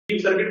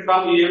circuit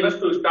from EMS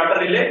to starter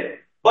relay,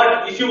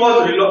 but issue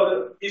was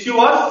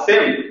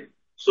same.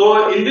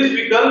 So in this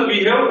vehicle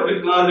we have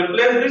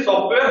replaced the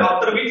software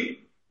after which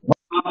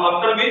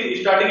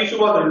starting issue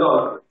was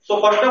resolved. So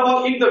first of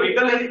all, if the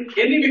vehicle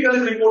any vehicle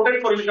is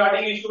reported for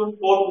starting issue for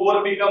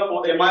poor pickup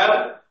for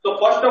MIR, so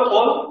first of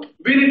all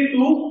we need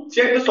to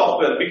check the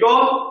software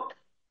because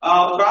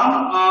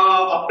from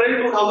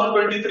April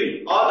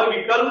 2023 all the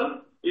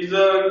vehicle is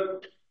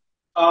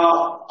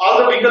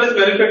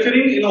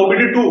manufacturing in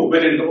OBD2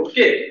 variant.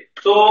 Okay,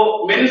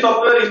 so many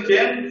software is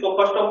changed. So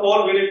first of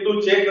all we need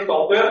to check the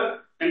software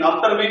and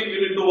after which we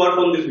need to work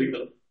on this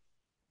vehicle.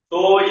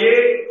 तो ये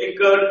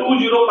एक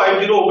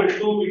 2050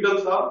 OBD2 vehicle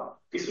था।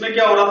 इसमें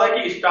क्या हो रहा था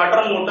कि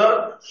starter motor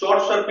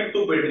short circuit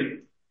to battery,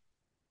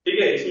 ठीक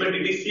है, इसमें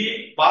डीडीसी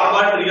बार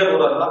बार ट्रिगर हो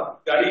रहा था,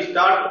 गाड़ी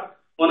स्टार्ट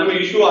होने में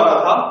इश्यू आ रहा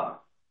था।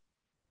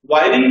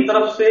 वायरिंग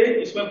तरफ से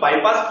इसमें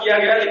बाईपास किया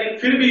गया लेकिन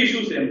फिर भी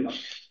इश्यू सेम था।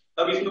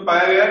 तब इसमें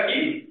पाया गया कि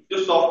जो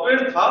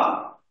सॉफ्टवेयर था,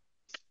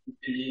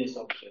 ये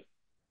सॉफ्टवेयर,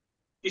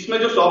 इसमें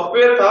जो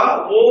सॉफ्टवेयर था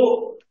वो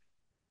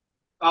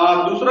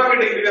दूसरा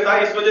कैटेगरी का था,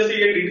 इस वजह से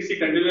ये डीडीसी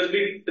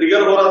कंटिन्यूअसली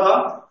ट्रिगर हो रहा था।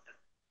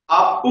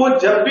 आपको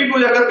जब भी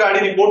कोई अगर गाड़ी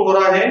रिपोर्ट हो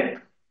रहा है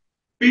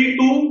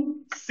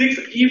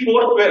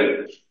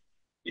P26E412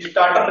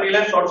 starter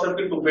relay short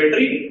circuit to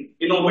battery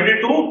in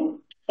OBD2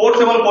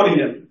 474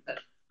 engine,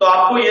 तो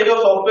आपको ये जो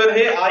सॉफ्टवेयर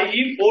है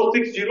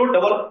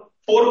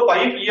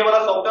IE460445 ये वाला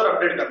सॉफ्टवेयर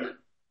अपडेट करना है,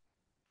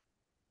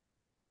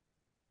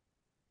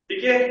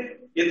 ठीक है।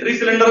 ये 3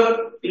 सिलेंडर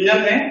इंजन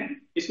है,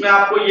 इसमें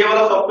आपको ये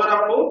वाला सॉफ्टवेयर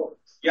आपको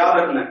याद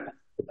रखना है,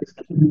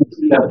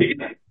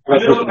 ठीक है।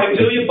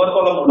 050 ये बस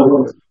वाला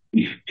मॉडल।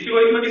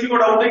 किसी को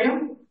डाउट है क्या?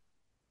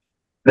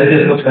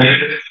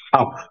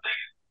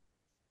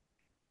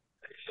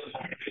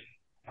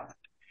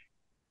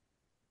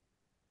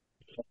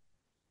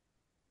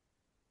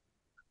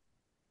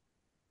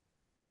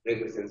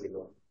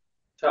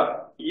 अच्छा,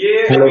 ये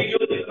अभी जो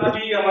जितना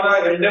भी हमारा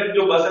एलडेफ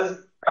जो बसेस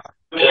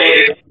जो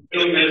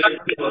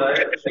मैन्युफैक्चरिंग हो रहा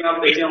है उसमें आप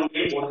देखे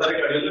होंगे बहुत सारे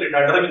गाड़ियों में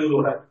रिटार्डर यूज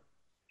हो रहा है,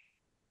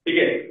 ठीक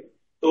है।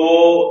 तो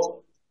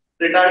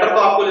रिटार्डर तो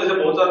आपको जैसे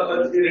बहुत सारा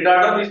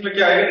रिटार्डर, इसमें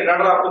क्या है,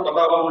 रिटार्डर आपको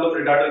पता होगा हम लोग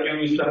रिटार्डर क्यों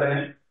यूज कर रहे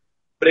हैं।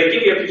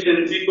 ब्रेकिंग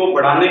एफिशिएंसी को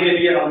बढ़ाने के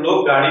लिए हम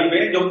लोग गाड़ी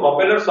में जो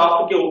प्रोपेलर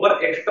शाफ्ट के ऊपर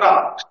एक्स्ट्रा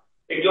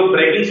एक जो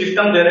ब्रेकिंग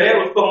सिस्टम दे रहे हैं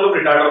उसको हम लोग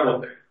रिटार्डर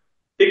बोलते हैं,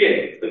 ठीक है।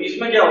 तो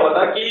इसमें क्या हुआ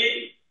था कि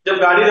जब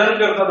गाड़ी रन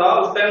करता था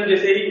उस टाइम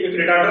जैसे ही एक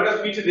रिटार्डर का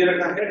स्विच दे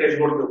रखा है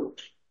डैशबोर्ड के ऊपर,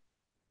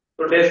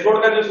 तो डैशबोर्ड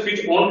का जो स्विच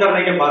ऑन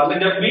करने के बाद में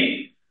जब भी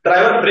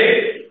ड्राइवर ब्रेक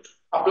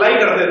अप्लाई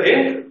करते थे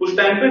उस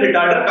टाइम पे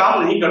रिटार्डर काम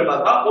नहीं करता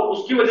था और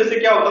उसकी वजह से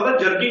क्या होता था,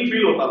 जर्किंग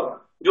फील होता था।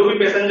 जो भी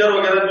पैसेंजर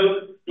वगैरह जो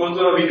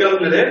व्हीकल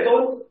में थे तो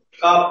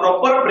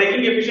प्रॉपर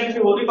ब्रेकिंग एफिशिएंसी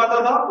हो नहीं पाता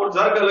था और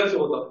जर्क अलग से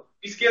होता था।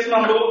 इस केस में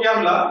हम लोगों को क्या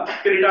मिला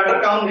कि रिटार्डर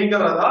काम नहीं कर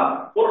रहा था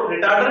और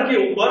रिटार्डर के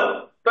ऊपर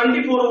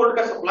 24 वोल्ट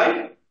का सप्लाई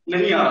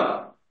नहीं आ रहा था।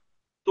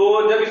 तो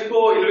जब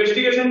इसको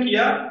इन्वेस्टिगेशन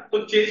किया तो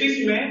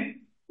चेसिस में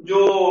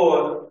जो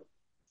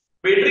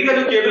बैटरी का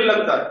जो केबल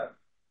लगता है,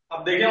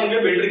 आप देखे होंगे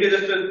बैटरी के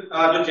जस्ट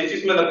जो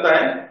चेसिस में लगता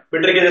है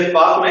बैटरी के जस्ट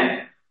पास में,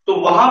 तो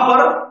वहां पर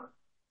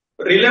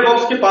रिले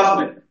बॉक्स के पास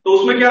में, तो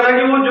उसमें क्या था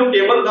कि वो जो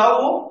केबल था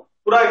वो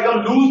पूरा एकदम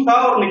लूज था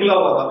और निकला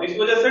हुआ था। इस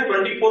वजह से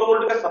 24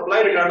 वोल्ट का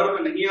सप्लाई रिटार्डर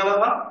में नहीं आ रहा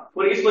था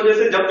और इस वजह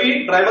से जब भी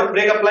ड्राइवर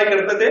ब्रेक अप्लाई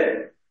करते थे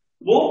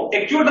वो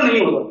एक्चुएट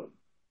नहीं होता।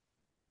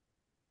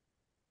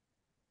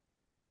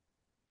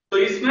 तो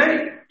इसमें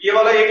ये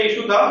वाला एक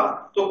इशू था।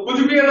 तो कुछ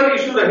भी अगर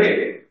इशू रहे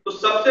तो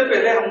सबसे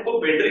पहले हमको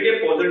बैटरी के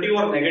पॉजिटिव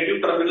और नेगेटिव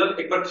टर्मिनल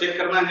एक बार चेक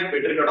करना है,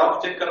 बैटरी कट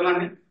ऑफ चेक करना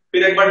है,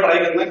 फिर एक बार ट्राई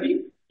करना कि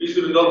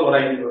इशू रिजॉल्व हो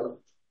रहा है कि नहीं।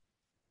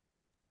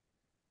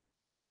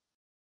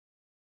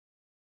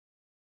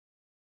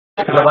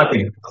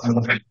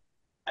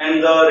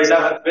 And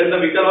when the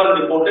vehicle was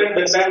reported,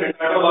 this time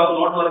retarder was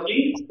not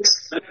working.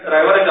 When the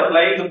driver is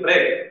applying the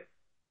brake,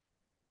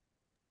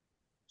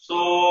 so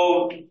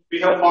we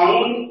have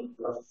found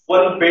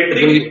one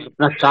battery.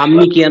 काम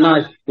नहीं किया ना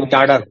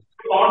retarder.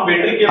 Found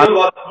battery cable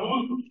was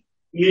loose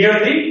near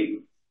the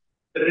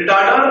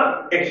retarder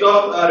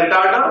exhaust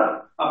retarder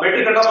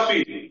battery cutoff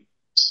switch.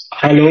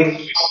 Hello.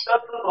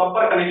 After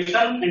proper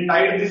connection and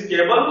tied this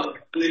cable,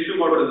 the issue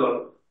got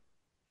resolved.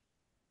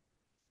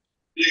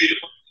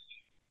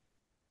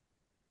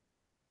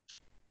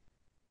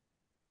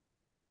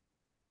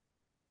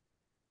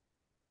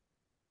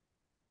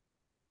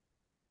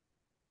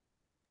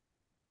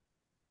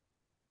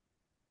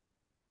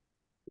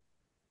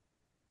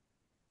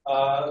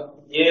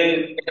 ये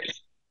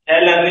है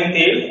learning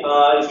थी।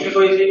 इसमें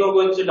कोई किसी को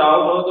कुछ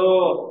डाउट हो तो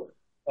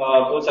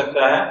पूछ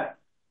सकता है,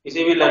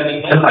 किसी भी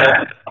लर्निंग में।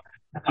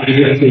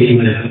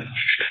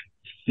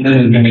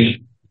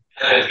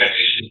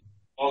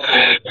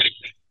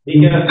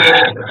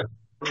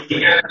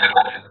 ठीक है।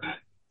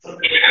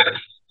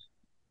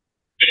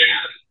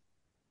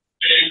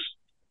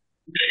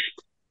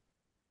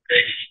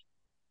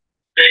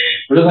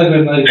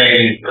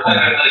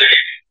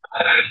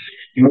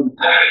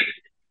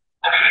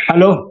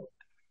 हेलो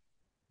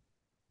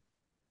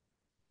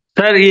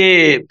सर,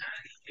 ये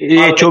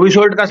ये 24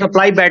 वोल्ट का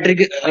सप्लाई बैटरी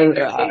के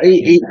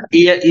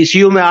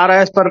ईसीयू में आ रहा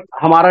है, पर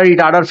हमारा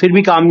रिटार्डर फिर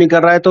भी काम नहीं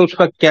कर रहा है, तो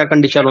उसका क्या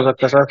कंडीशन हो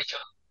सकता है सर?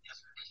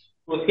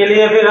 उसके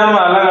लिए फिर हम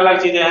अलग अलग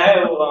चीजें हैं,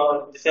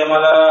 जैसे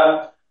हमारा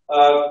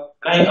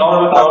कहीं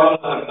और भी प्रॉब्लम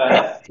हो सकता है।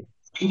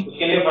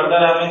 उसके लिए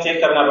फर्दर हमें चेक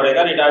करना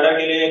पड़ेगा। रिटार्डर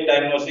के लिए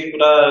डायग्नोस्टिक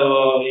पूरा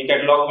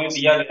कैटलॉग में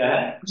दिया गया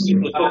है,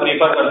 उसको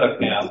प्रीफर कर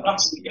सकते हैं आप ना।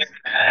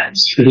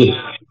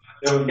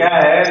 तो क्या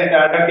है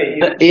रिटार्डर के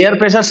एयर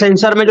प्रेशर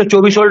सेंसर में जो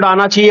 24 वोल्ट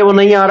आना चाहिए वो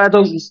नहीं आ रहा है,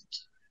 तो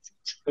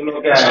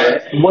तो क्या है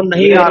वो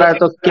नहीं ये आ रहा है,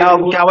 तो क्या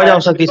क्या वजह हो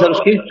सकती है सर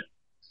उसकी?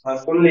 हाँ,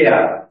 सुन लिया।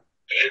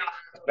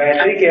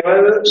 बैटरी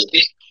केवल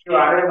जो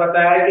आपने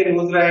बताया कि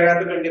लूज रहेगा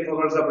तो 24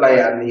 वोल्ट सप्लाई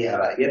नहीं आ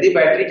रहा है। यदि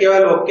बैटरी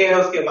केवल ओके है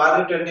उसके बाद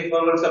भी 24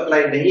 वोल्ट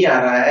सप्लाई नहीं आ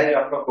रहा है, जो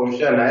आपका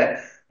क्वेश्चन है,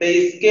 तो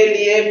इसके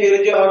लिए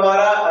फिर जो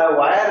हमारा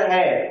वायर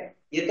है,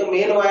 ये तो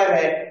मेन वायर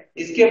है,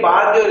 इसके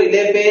बाद जो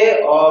रिले पे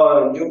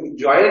और जो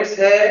जॉइंट्स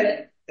है,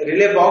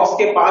 रिले बॉक्स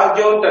के पास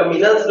जो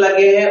टर्मिनल्स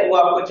लगे हैं, वो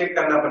आपको चेक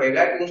करना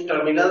पड़ेगा कि उस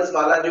टर्मिनल्स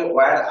वाला जो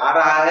वायर आ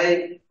रहा है,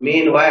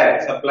 main wire,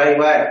 supply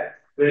wire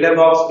relay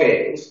box पे,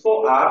 उसको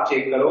आप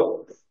चेक करो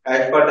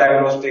एज पर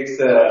डायग्नोस्टिक्स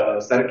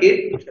सर्किट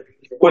को चेक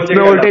उसमें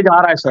करना। वोल्टेज आ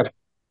रहा है सर?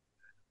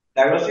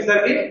 डायग्नोस्टिक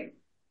सर्किट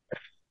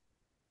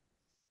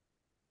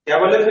क्या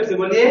बोले, फिर से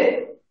बोलिए।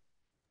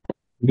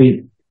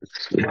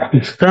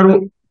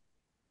 सर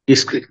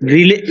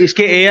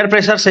इसके एयर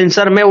प्रेशर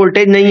सेंसर में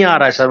वोल्टेज नहीं आ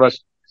रहा है सर,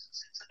 बस।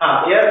 हाँ,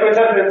 एयर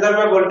प्रेशर सेंसर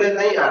में वोल्टेज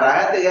नहीं आ रहा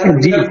है, तो एयर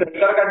जी प्रेशर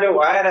सेंसर का जो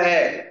वायर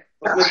है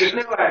उसमें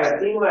कितने वायर है?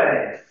 3 वायर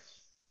है।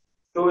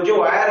 तो जो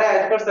वायर है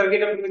एज पर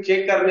सर्किट हमको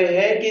चेक करने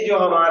हैं कि जो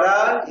हमारा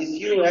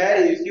ईसीयू है,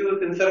 ईसीयू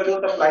सेंसर को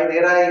सप्लाई दे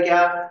रहा है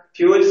क्या,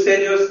 फ्यूज से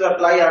जो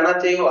सप्लाई आना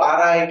चाहिए वो आ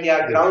रहा है क्या,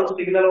 ग्राउंड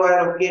सिग्नल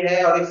वायर ओके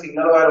है और एक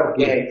सिग्नल वायर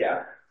ओके है क्या,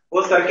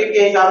 वो सर्किट के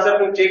हिसाब से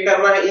आपको चेक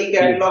करना है। ई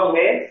कैटलॉग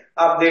में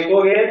आप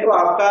देखोगे तो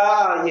आपका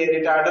ये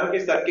रिटार्डर के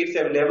सर्किट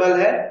अवेलेबल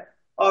है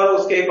और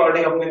उसके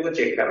अकॉर्डिंग अपने को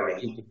चेक करना है।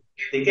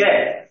 ठीक है,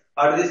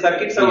 और यदि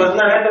सर्किट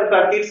समझना है तो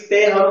सर्किट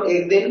से हम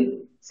एक दिन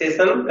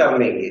सेशन कर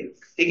लेंगे।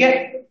 ठीक है।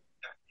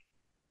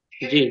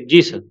 जी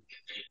जी सर।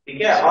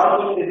 ठीक है, और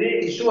कुछ यदि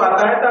इश्यू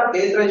आता है तो आप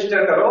केस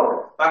रजिस्टर करो,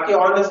 बाकी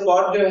ऑन द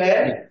स्पॉट जो है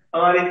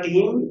हमारी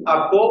टीम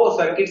आपको वो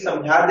सर्किट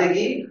समझा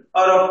देगी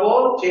और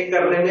आपको चेक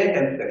करने में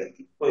हेल्प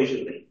करेगी, कोई इश्यू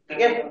नहीं।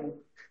 ठीक है।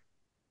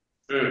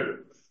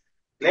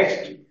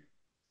 नेक्स्ट।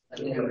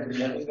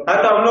 हाँ,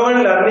 तो हम लोगों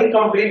ने लर्निंग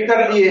कंप्लीट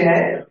कर लिए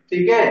हैं।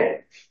 ठीक है,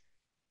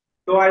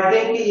 तो आई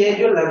थिंक ये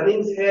जो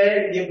लर्निंग्स है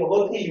ये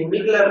बहुत ही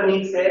यूनिक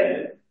लर्निंग्स है,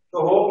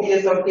 तो होप ये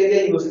सबके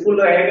लिए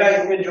यूजफुल रहेगा।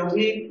 इसमें जो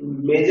भी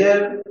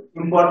मेजर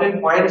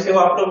इंपॉर्टेंट पॉइंट्स है वो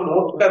आप लोग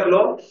नोट कर लो,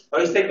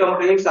 और इससे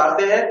कंप्लेंट्स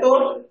आते हैं तो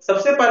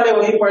सबसे पहले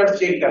वही पॉइंट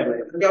चेक कर लें,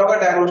 तो क्या होगा,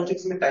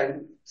 डायग्नोस्टिक्स में टाइम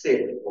सेव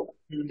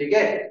होगा। ठीक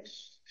है।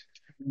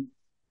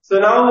 So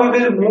now we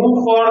will move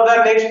for the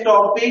next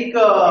topic,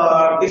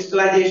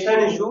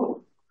 crystallisation issue.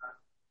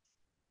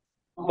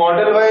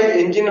 Model wise,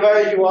 engine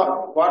wise,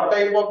 what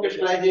type of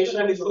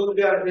crystallization issues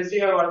we are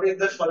facing, and what is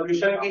the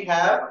solution we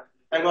have,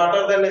 and what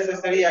are the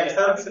necessary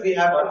actions we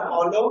have to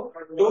follow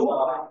to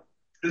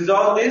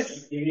resolve this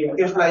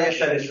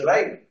crystallization issue,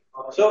 right?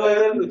 So we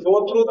will go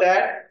through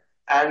that,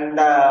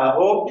 and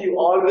hope you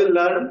all will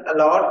learn a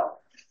lot,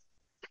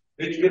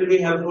 which will be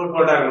helpful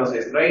for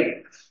diagnosis, right?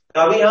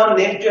 अभी हम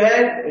next जो है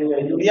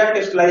urea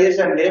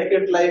crystallisation, left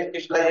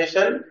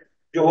crystallisation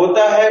जो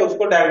होता है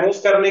उसको diagnose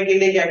करने के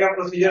लिए क्या क्या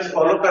प्रोसीजर्स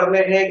फॉलो करने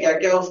हैं, क्या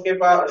क्या उसके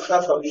पास उसका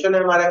सॉल्यूशन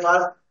है हमारे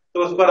पास,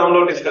 तो उस पर हम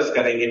लोग डिस्कस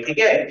करेंगे। ठीक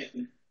है।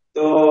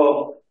 तो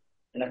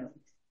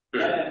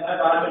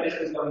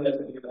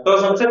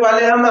सबसे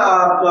पहले हम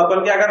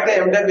अपन क्या करते हैं,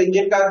 एमडेफ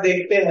इंजन का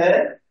देखते हैं।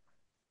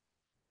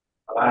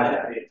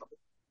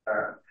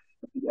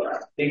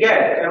 ठीक है,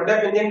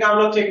 एमडेफ इंजन का हम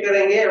लोग चेक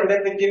करेंगे।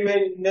 एमडेफ इंजन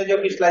में जो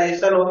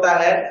क्रिस्टलाइजेशन होता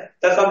है,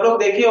 तो सब लोग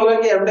देखे होंगे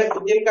कि एमडेफ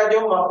इंजन का जो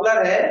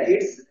मफलर है,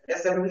 इट्स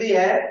असेंबली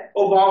है,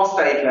 वो बॉक्स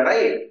टाइप है,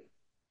 राइट।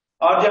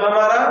 और जो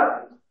हमारा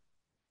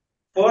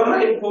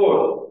 494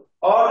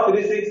 और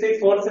 366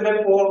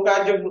 474 का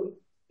जो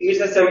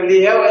इट्स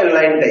असेंबली है वो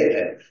इनलाइन टाइप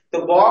है। तो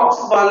बॉक्स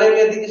वाले में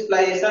यदि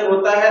क्रिस्टलाइजेशन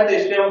होता है तो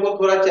इसमें हमको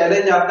थोड़ा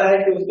चैलेंज आता है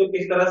कि उसको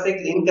किस तरह से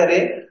क्लीन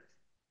करें।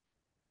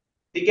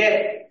 ठीक है,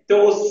 तो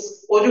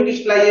उस वो जो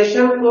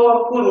क्रिस्टलाइजेशन को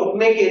आपको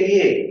रोकने के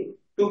लिए,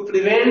 to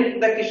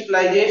prevent the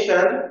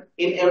crystallisation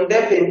in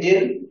एमडेफ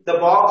engine, the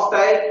box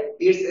type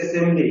it's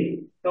assembly,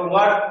 तो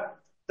what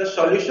the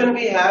solution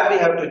we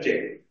have to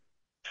check.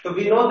 So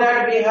we know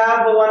that we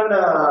have one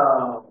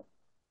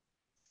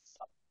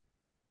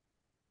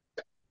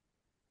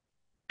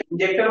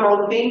injector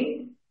mounting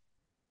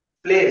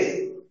place.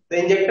 The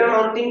injector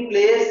mounting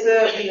place,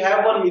 we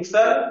have one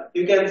mixer.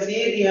 You can see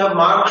we have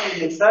marked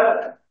the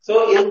mixer.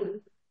 So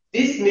in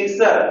this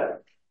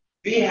mixer,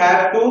 we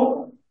have to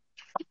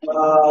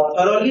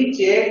thoroughly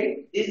check,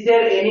 is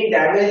there any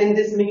damage in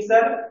this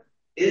mixer?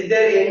 Is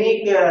there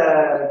any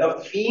the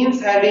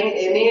fins having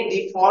any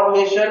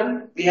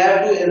deformation? We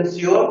have to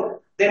ensure.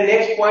 The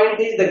next point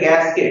is the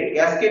gasket.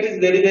 Gasket is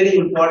very very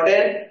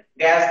important.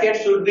 Gasket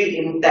should be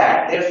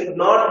intact. There should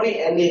not be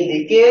any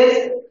leakage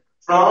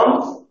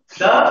from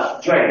the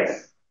joints.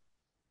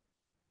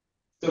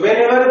 So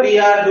whenever we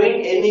are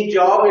doing any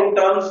job in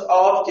terms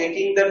of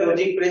checking the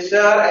dosing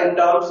pressure, in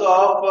terms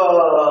of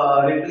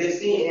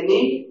replacing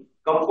any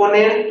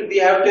component, we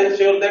have to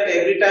ensure that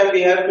every time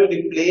we have to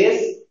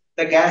replace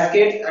the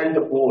gaskets and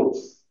the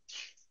bolts.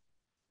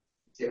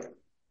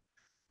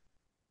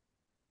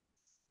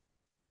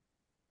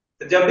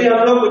 तो जब भी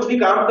हम लोग कुछ भी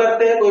काम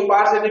करते हैं, कोई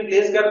पार्ट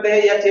रिप्लेस करते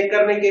हैं या चेक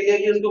करने के लिए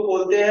कि उसको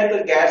खोलते हैं, तो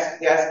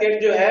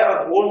गैसकेट जो है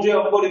और बोल्ट जो है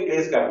हमको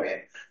रिप्लेस करने हैं।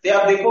 तो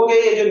आप देखोगे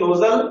ये जो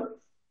नोजल,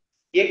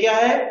 ये क्या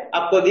है,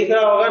 आपको दिख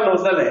रहा होगा,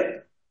 नोजल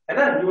है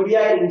ना,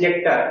 यूरिया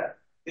इंजेक्टर।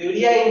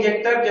 यूरिया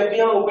इंजेक्टर जब भी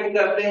हम ओपन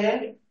करते हैं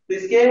तो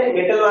इसके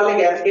मेटल वाले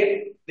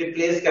गैसकेट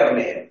रिप्लेस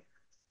करने हैं,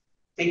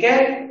 ठीक है।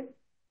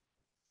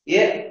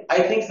 ये आई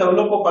थिंक सब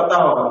लोग को पता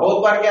होगा।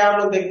 बहुत बार क्या हम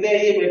लोग देखते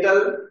हैं, ये मेटल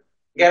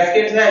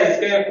गैस्केट है,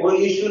 इसका कोई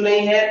इश्यू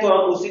नहीं है तो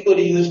हम उसी को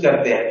रीयूज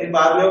करते हैं, फिर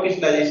बाद में वो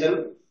क्रिस्टलाइजेशन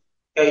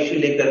का इश्यू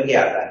लेकर के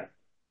आता है,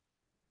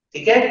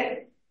 ठीक है।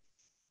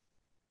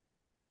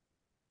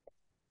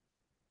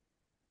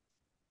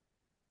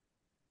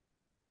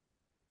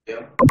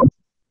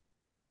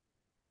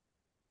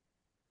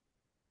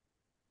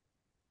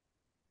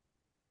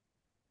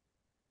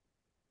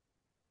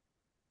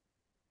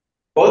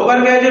 बहुत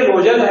बार क्या है, जो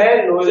नोजल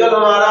है, नोजल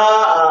हमारा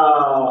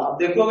अब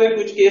देखोगे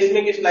कुछ केस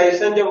में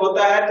क्रिस्टलाइजेशन जब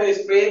होता है तो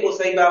स्प्रे को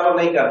सही बराबर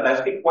नहीं करता है,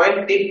 इसकी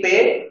पॉइंट टिप पे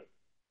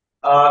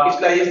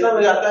क्रिस्टलाइजेशन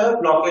हो जाता है,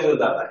 ब्लॉकेज हो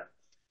जाता है।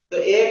 तो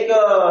एक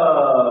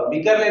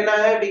बीकर लेना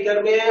है,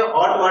 बीकर में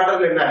हॉट वाटर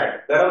लेना है,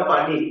 गर्म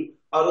पानी,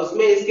 और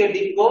उसमें इसके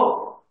डिप को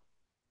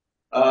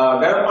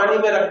गर्म पानी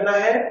में रखना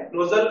है,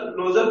 नोजल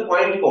नोजल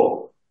पॉइंट को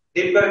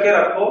डिप करके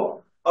रखो,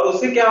 और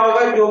उससे क्या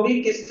होगा, जो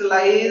भी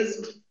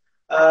क्रिस्टलाइज्ड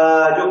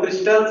जो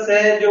क्रिस्टल्स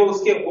है जो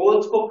उसके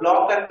होल्स को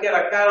ब्लॉक करके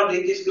रखा है, और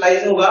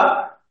डिक्रिस्टलाइज होगा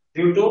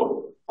ड्यू टू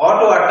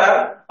हॉट वाटर।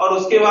 और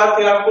उसके बाद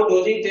फिर आपको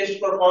डोजिंग टेस्ट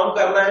परफॉर्म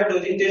करना है।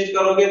 डोजिंग टेस्ट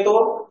करोगे तो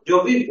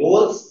जो भी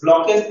होल्स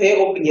ब्लॉकेज थे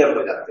वो क्लियर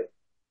हो जाते हैं।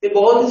 ये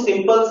बहुत ही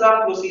सिंपल सा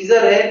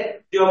प्रोसीजर है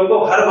जो हमको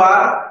हर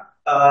बार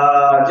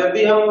जब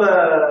भी हम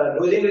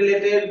डोजिंग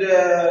रिलेटेड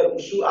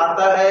इशू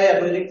आता है या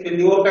डोजिंग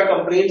फेल्योर का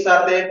कंप्लेंट्स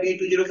आते हैं,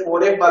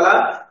 P2048 वाला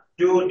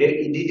जो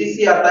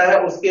डीटीसी आता है,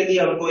 उसके लिए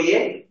हमको ये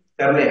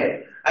करने हैं।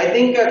 आई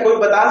थिंक कोई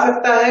बता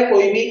सकता है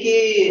कोई भी कि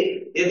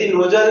यदि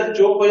नोजल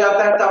चोक हो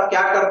जाता है तो आप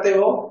क्या करते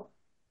हो?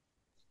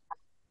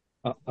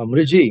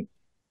 Amriji,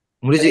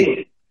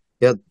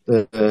 yeah,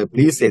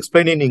 please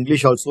explain in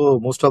English also.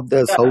 Most of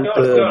the South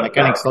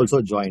mechanics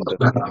also joined.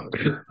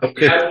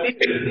 Okay. I think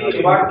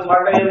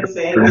what I am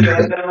saying is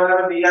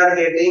whenever we are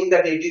getting the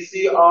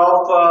DTC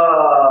of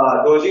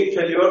dosing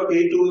failure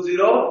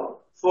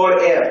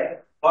P204F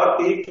or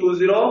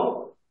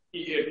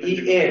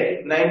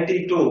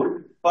P20EA92,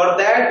 for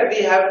that we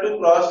have to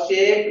cross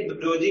check the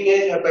dosing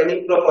is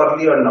happening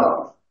properly or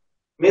not.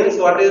 Means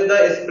what is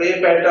the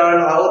spray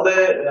pattern, how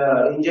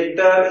the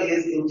injector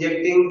is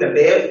injecting the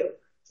depth,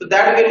 so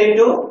that we need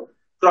to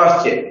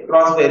cross check,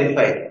 cross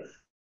verify.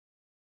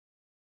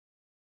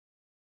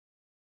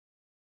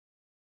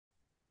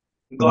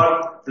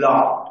 Got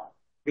blocked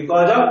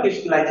because of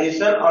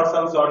crystallization or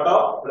some sort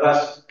of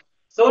rust.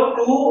 So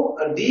to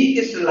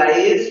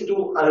decrystallize,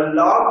 to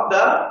unlock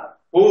the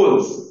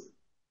holes,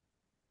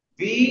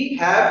 we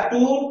have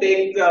to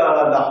take the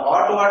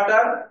hot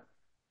water.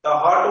 The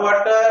hot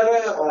water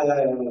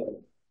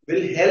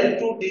will help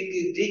to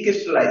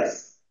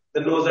decrystallize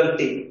the nozzle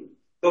tip.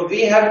 So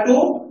we have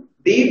to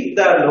dip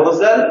the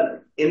nozzle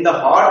in the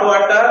hot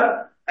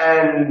water,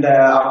 and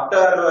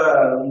after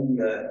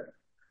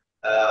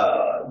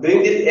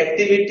doing this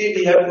activity,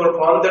 we have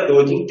performed the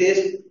dosing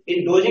test.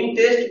 In dosing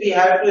test, we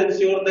have to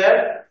ensure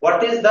that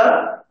what is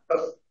the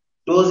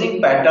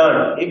dosing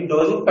pattern. If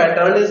dosing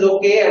pattern is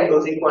okay and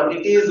dosing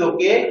quantity is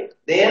okay,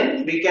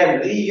 then we can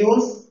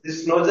reuse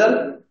this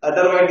nozzle.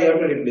 Otherwise, we have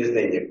to replace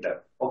the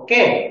injector.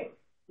 Okay.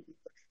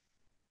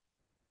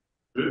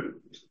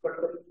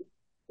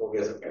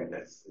 Okay, so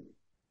fantastic.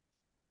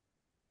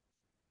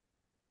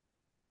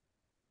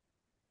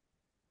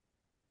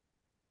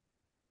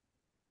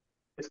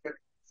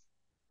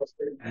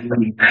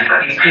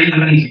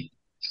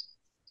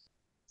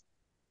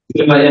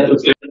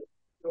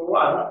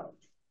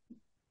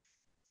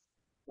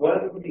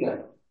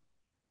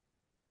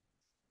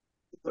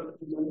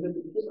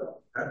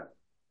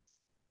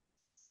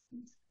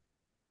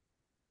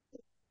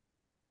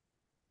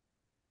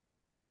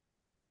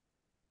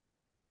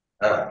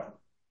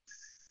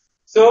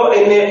 So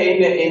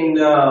in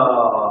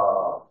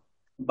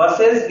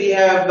buses we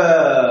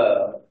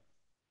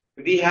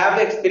have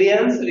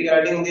experience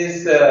regarding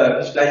this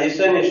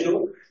crystallization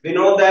issue. We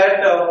know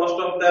that most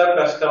of the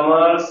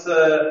customers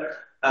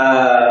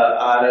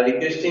are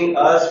requesting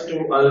us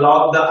to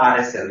unlock the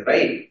RSL,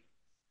 right?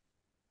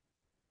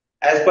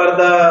 As per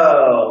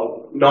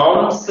the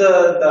norms,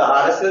 the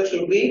RSL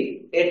should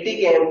be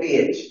 80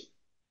 kmph.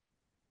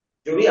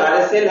 जो भी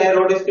RSL है,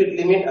 road speed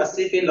limit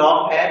 80 पे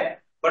lock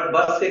है, but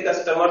बस से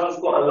customers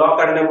उसको unlock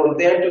करने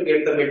बोलते हैं to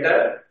get the better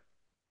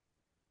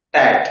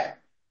TET.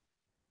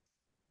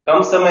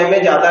 कम समय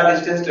में ज्यादा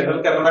डिस्टेंस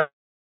ट्रेवल करना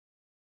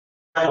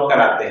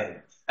कराते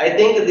हैं। I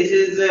think this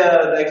is the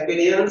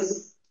experience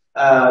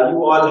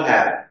you all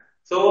have.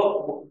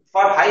 So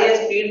for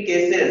high speed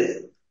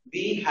cases,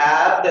 we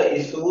have the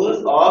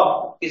issues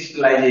of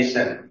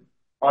crystallization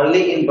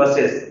only in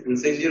buses in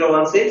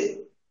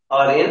 6016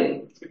 or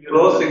in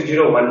Pro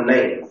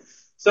 6019.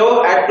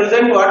 So at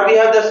present, what we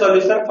have the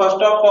solution? First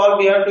of all,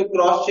 we have to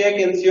cross check,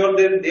 ensure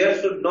that there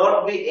should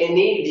not be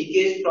any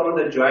leakage from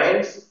the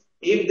joints.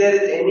 If there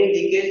is any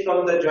leakage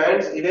from the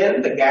joints,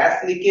 even the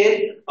gas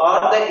leakage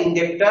or the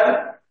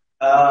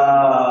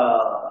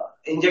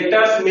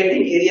injector's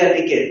mating area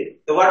leakage.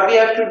 So what we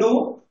have to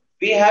do?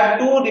 We have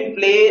to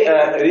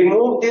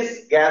remove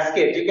this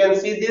gasket. You can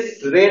see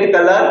this red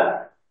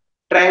color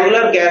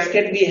triangular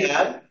gasket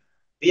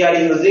we are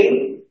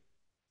using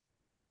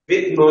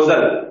with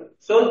nozzle.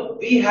 So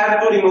we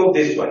have to remove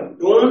this one.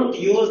 Don't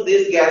use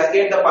this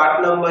gasket. The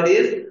part number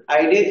is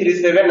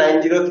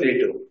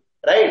ID379032.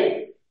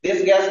 Right?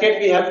 This gasket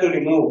we have to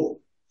remove.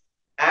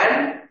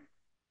 And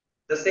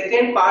the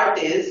second part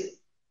is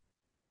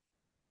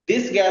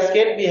this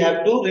gasket we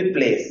have to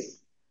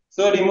replace.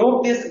 So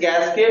remove this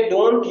gasket.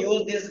 Don't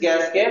use this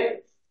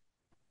gasket.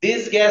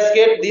 This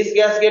gasket we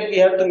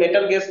have to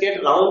metal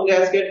gasket, round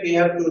gasket we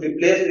have to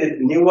replace with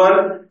new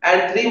one,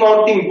 and three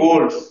mounting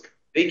bolts.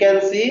 We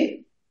can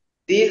see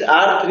these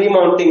are three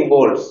mounting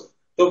bolts.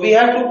 So we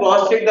have to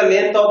cross check the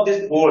length of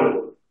this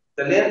bolt.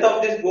 The length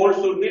of this bolt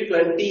should be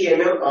 20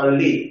 mm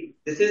only.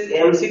 This is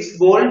M6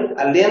 bolt,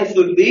 a length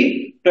should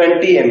be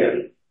 20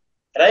 mm.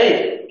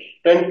 Right?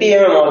 20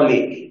 mm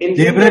only.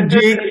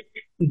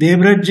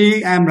 Devraj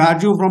ji, I am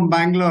Raju from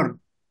Bangalore.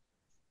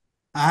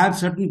 I have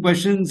certain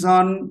questions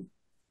on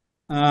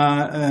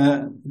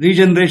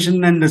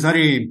regeneration and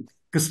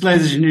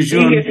crystallization issue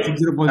on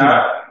 6040.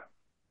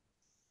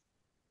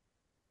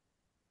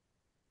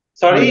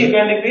 Sorry, you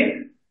can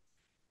repeat?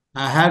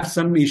 I have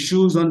some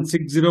issues on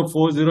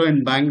 6040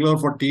 in Bangalore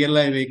for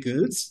TLI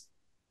vehicles.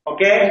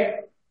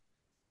 Okay.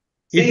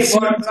 See,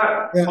 for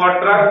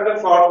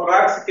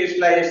trucks,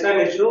 crystallization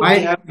issue.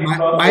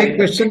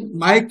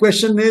 My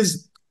question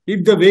is,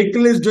 if the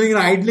vehicle is doing an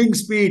idling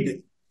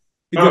speed,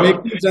 if the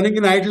vehicle is running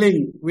in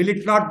idling, will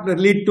it not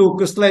lead to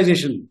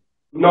crystallization?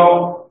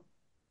 No.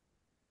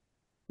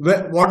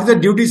 What is the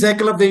duty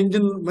cycle of the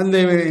engine when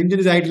the engine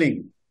is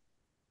idling?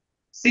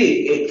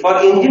 See, for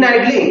engine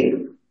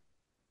idling,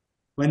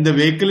 when the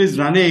vehicle is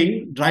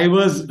running,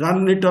 drivers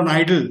run it on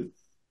idle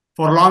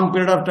for a long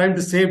period of time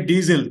to save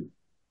diesel.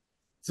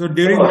 So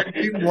during that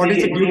time, what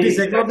is the duty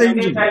cycle of the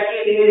engine? Duty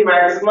cycle is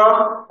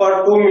maximum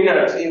for 2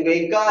 minutes. A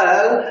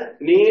vehicle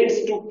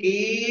needs to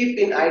keep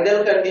in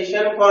idle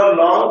condition for a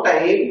long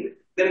time.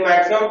 Then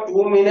maximum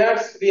 2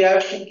 minutes we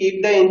have to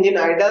keep the engine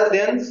idle,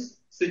 then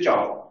switch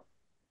off.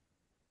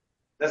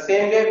 The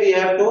same way we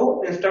have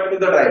to instruct to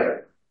the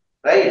driver,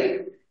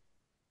 right?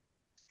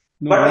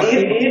 No, but if he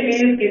is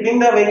keeping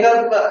the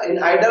vehicle in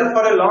idle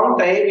for a long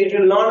time, it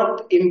will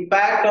not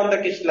impact on the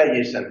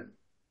crystallization.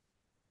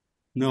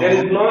 No. There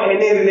is no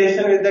any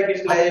relation with the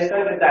crystallization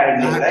with the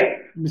idling, right?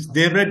 Mr.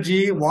 Devraj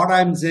ji, what I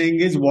am saying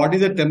is, what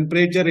is the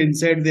temperature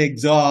inside the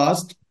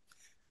exhaust?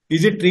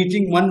 Is it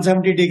reaching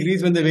 170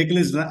 degrees when the vehicle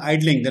is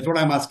idling? That's what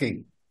I am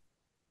asking.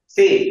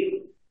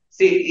 If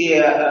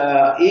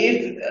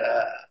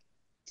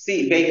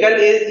vehicle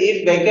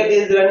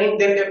is running,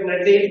 then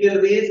definitely it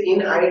will reach.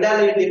 In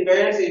idle, it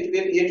depends. If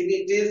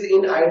it is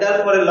in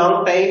idle for a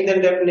long time, then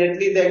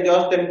definitely the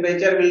exhaust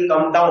temperature will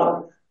come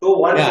down to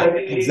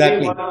 120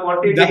 exactly.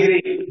 140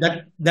 degrees.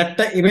 That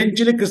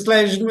eventually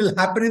crystallization will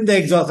happen in the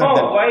exhaust.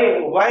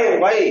 Oh,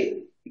 why?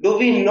 Do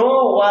we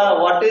know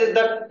what is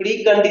the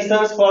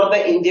preconditions for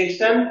the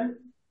injection?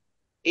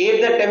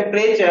 If the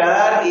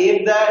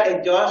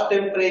exhaust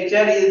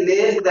temperature is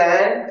less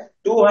than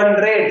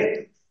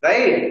 200,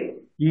 right?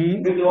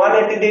 With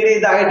 180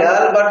 degrees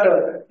idle, but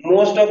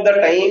most of the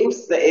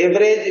times the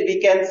average we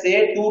can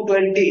say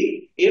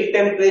 220. If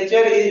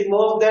temperature is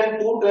more than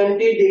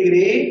 220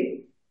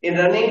 degree in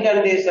running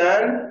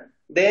condition,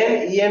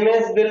 then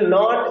EMS will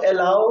not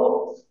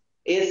allow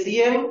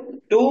ACM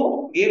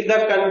to give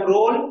the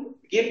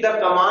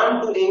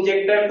command to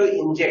injector to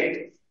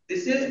inject.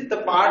 This is the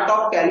part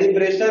of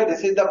calibration.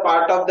 This is the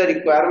part of the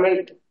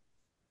requirement.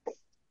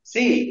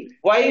 See,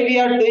 why we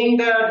are doing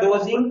the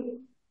dosing?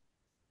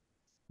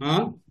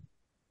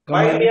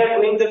 Why we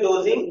are doing the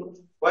dosing?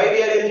 Why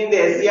we are using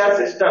the SCR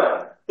system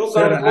to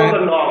control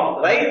the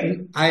norm,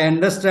 right? I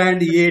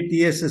understand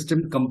EATS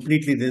system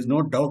completely. There is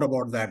no doubt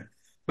about that.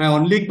 My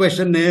only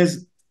question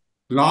is,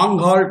 long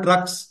haul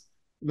trucks,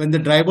 when the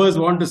drivers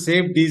want to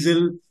save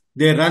diesel,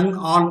 they run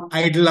on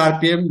idle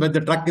RPM when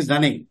the truck is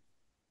running.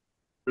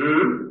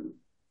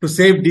 To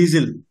save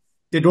diesel,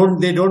 they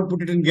don't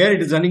put it in gear.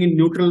 It is running in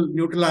neutral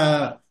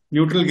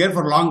gear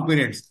for long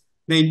periods.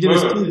 The engine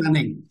is still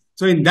running.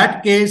 So in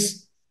that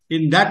case,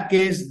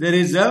 there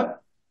is a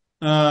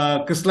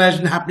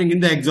crystallization happening in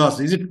the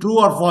exhaust. Is it true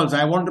or false?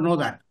 I want to know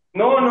that.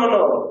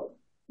 No.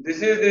 The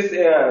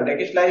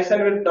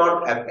crystallization will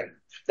not happen.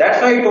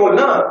 That's why I told,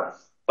 no.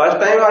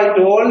 First time I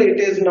told it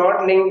is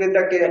not linked with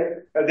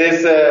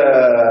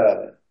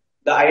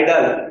the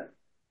idle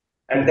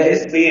and the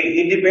speed.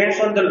 It depends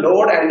on the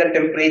load and the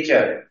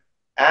temperature.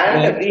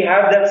 And we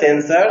have the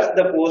sensors,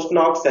 the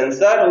post-knock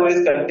sensor, who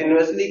is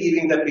continuously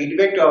giving the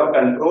feedback to our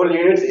control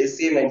units,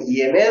 SCM and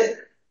EMS.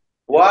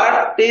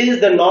 What is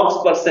the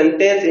NOx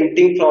percentage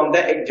emitting from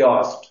the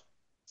exhaust?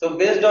 So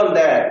based on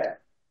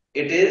that,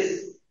 it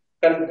is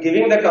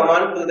giving the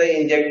command to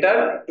the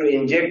injector to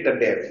inject the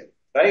DEF,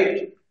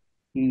 right?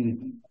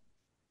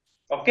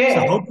 Okay.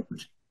 So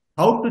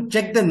how to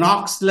check the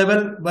NOx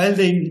level while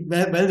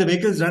the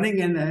vehicle is running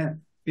in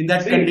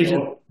that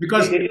condition?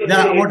 Because there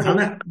are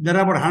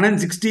about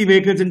 160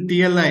 vehicles in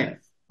TLI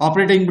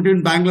operating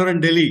between Bangalore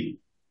and Delhi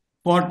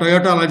for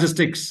Toyota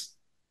Logistics.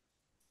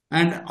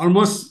 And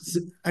almost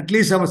at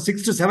least about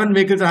 6 to 7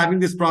 vehicles are having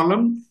this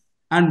problem.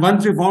 And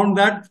once we found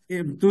that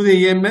through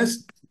the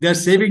EMS, they are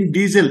saving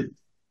diesel.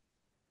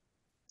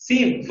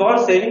 See, for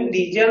saving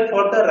diesel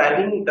for the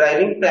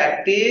driving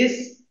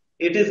practice,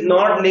 it is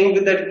not linked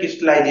with the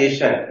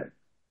crystallization.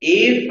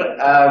 If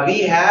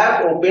we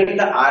have opened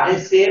the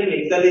RSA,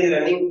 vehicle is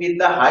running with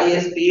the high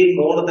speed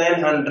more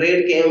than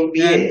 100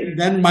 kmph.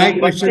 Then my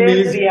question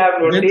is, we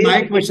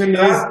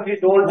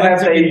don't have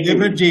the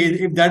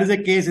issue. If that is the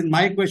case, and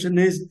my question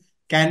is,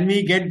 can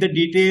we get the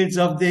details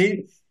of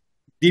the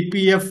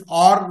DPF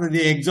or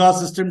the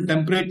exhaust system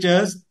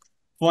temperatures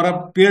for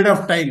a period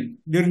of time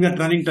during the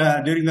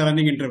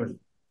running interval?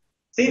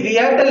 See, we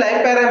have the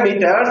line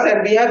parameters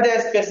and we have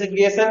the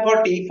specification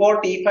for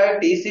T4,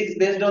 T5, T6.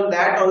 Based on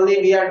that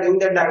only we are doing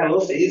the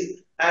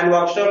diagnosis, and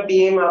workshop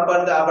team,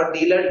 our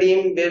dealer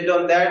team, based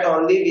on that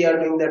only we are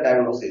doing the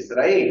diagnosis,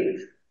 right?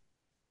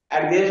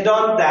 And based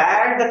on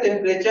that, the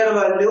temperature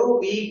value,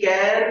 we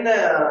can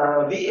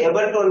be able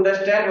to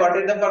understand what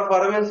is the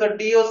performance of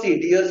DOC.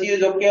 DOC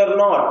is okay or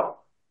not.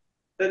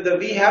 So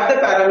we have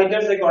the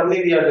parameters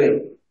accordingly we are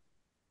doing.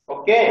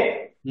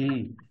 Okay.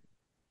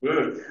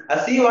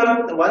 See,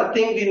 one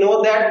thing we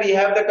know that we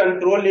have the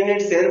control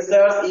unit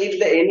sensors.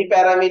 If any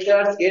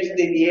parameters gets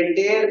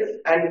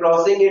deviated and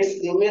crossing its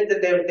limit,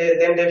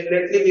 then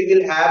definitely we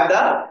will have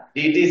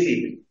the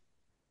DTC,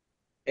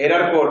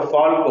 error code,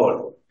 fault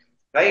code,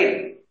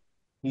 right?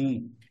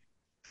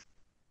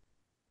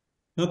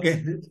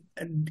 Okay.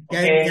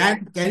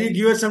 Can you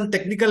give us some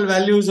technical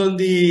values on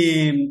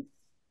the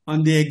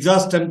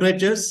exhaust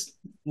temperatures?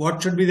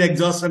 What should be the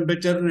exhaust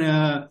temperature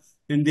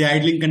in the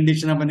idling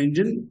condition of an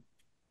engine?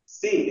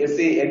 See,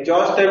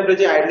 exhaust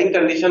temperature, idling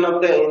condition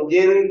of the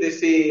engine, the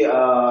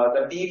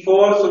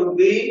T4 should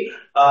be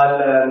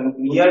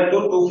near to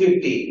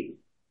 250,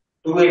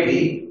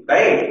 280,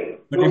 right?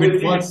 But if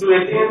it falls,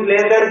 280 is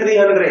less than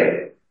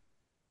 300.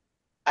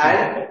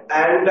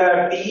 And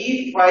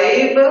T5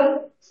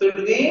 should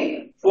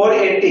be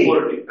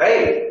 480,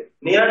 right?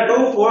 Near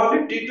to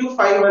 450 to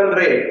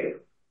 500.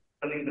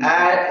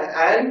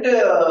 And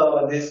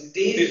this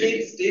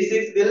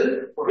T6 will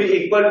be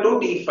equal to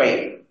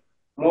T5.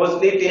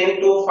 Mostly 10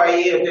 to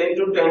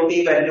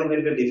 20 value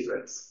will be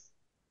difference.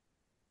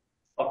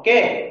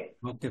 Okay.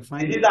 Okay,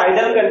 fine. This is the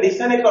ideal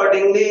condition.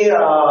 Accordingly,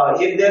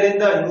 if there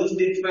is a huge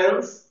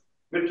difference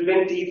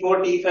between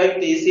T4, T5,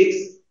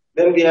 T6,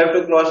 then we have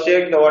to cross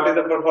check what is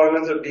the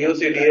performance of DOC,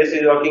 DS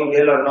is working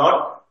well or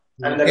not,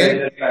 and the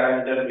various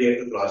parameters we have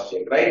to cross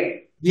check,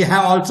 right? We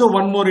have also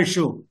one more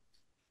issue.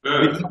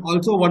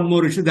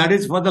 That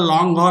is for the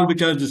long haul,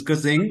 which I was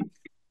discussing.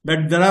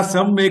 That there are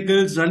some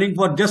vehicles running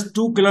for just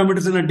 2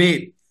 kilometers in a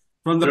day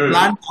from the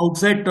plant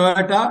outside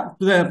Toyota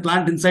to the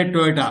plant inside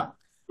Toyota.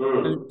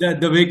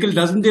 The vehicle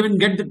doesn't even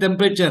get the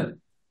temperature.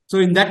 So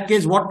in that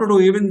case, what to do?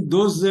 Even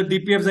those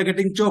DPFs are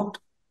getting choked.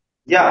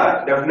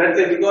 Yeah,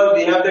 definitely, because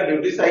we have the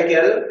duty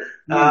cycle.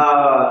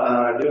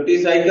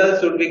 Duty cycle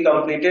should be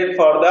completed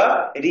for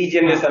the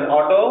regeneration,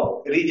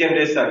 auto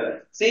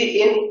regeneration.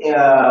 See, in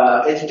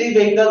HD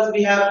vehicles,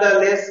 we have the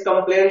less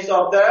complaints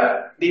of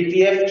the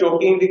DPF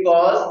choking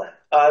because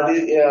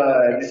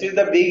this is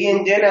the big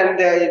engine and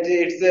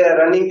it's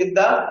running with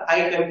the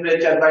high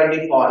temperature by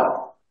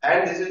default,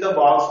 and this is the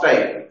box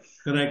type.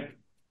 Correct.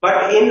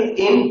 But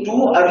in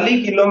 2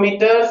 early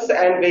kilometers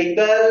and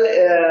vehicle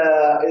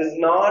is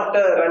not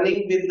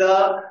running with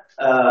the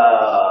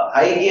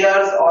high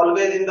gears,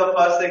 always in the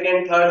first,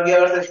 second, third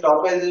gears, the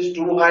stoppage is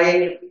too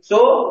high.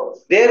 So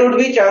there would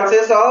be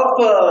chances of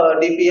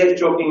DPF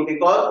choking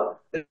because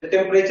the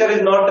temperature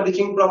is not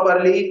reaching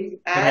properly,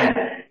 and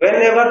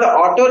whenever the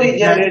auto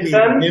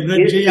regeneration is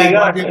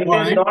triggered, it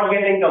is not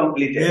getting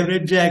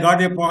completed. I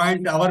got your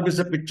point. Our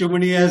Mr.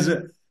 Pichumani has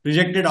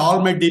rejected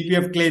all my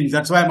DPF claims.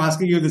 That's why I'm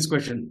asking you this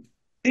question.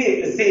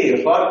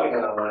 See, for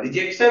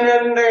rejection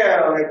and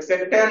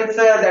acceptance,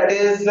 that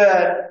is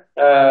that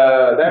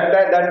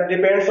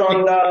depends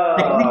on the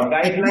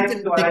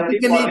guidelines.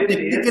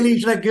 Technically,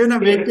 it's like given a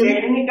vehicle.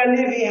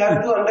 Technically, we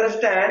have to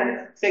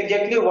understand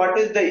exactly what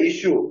is the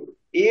issue.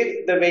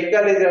 If the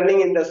vehicle is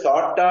running in the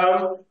short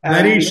term,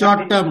 very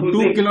short term,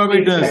 2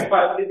 kilometers.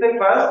 Listen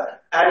first.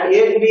 And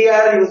if we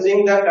are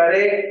using the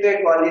correct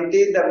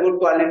quality, the good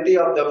quality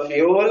of the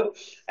fuel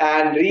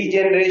and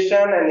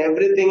regeneration and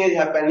everything is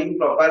happening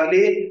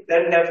properly,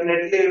 then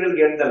definitely we will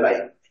get the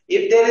life.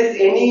 If there is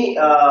any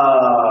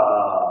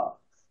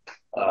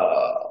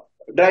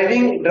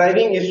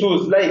driving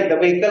issues, like the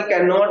vehicle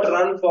cannot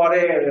run for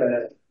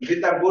a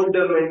with a good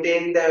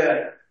maintained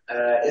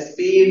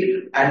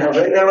speed, and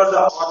whenever the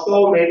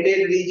auto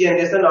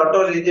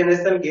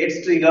regeneration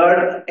gets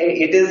triggered and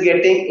it is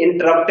getting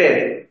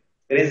interrupted,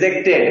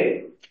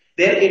 rejected,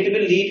 then it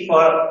will lead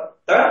for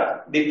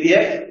the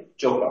DPF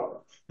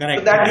choke. Correct.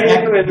 So that we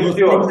have to Those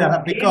things ensure.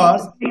 are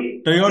because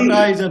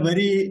Toyota is a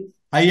very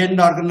high-end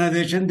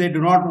organization. They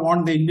do not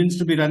want the engines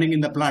to be running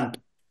in the plant.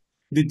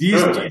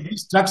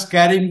 These trucks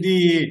carrying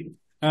the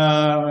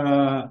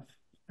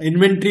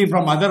inventory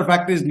from other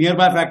factories,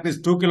 nearby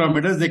factories, 2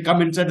 kilometers, they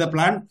come inside the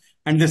plant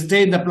and they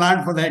stay in the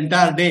plant for the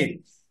entire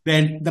day.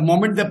 Then the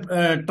moment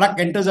the truck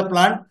enters the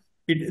plant,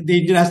 the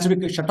engine has to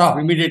be shut off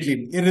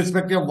immediately,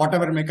 irrespective of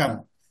whatever may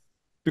come,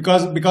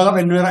 because of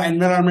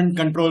environment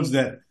controls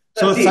there.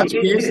 So such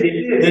case,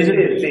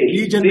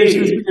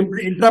 regeneration has been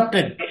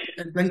interrupted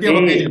in plenty of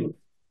occasions.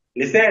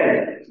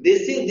 Listen,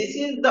 this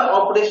is the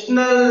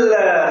operational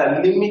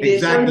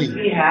limitations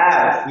we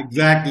have.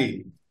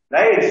 Exactly.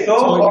 Right. So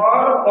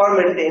for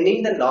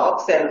maintaining the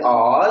NOx and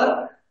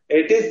all,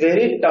 it is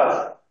very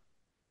tough.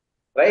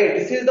 Right.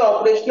 This is the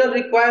operational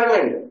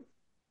requirement.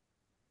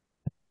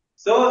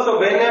 So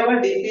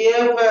whenever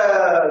DPF,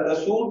 the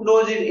soot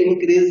load is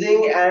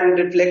increasing and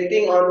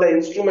reflecting on the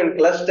instrument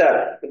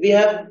cluster, we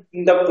have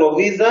the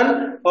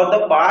provision for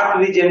the part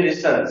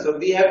regeneration. So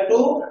we have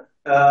to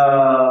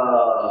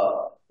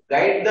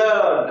guide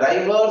the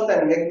drivers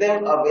and make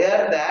them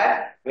aware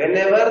that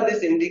whenever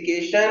this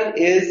indication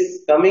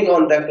is coming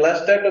on the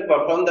cluster to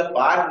perform the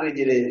part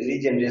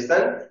regeneration,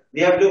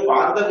 we have to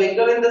park the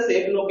vehicle in the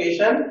safe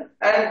location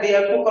and we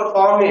have to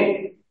perform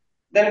it.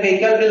 Then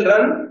vehicle will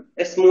run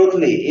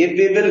smoothly. If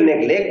we will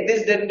neglect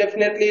this, then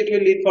definitely it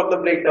will lead for the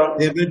breakdown.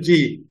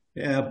 Definitely.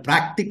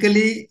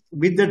 Practically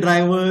with the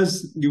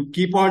drivers, you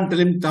keep on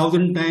telling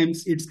 1,000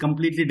 times, it's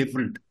completely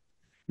different.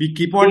 We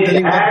keep on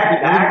telling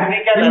that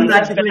we can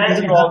understand, we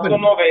also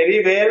know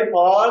very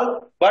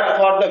well but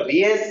for the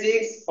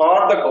BS6,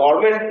 for the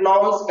government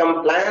norms,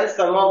 compliance,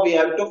 somehow we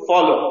have to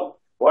follow.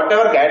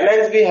 Whatever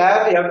guidelines we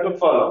have to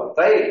follow,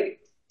 right?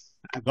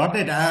 I got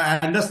it. I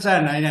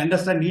understand. I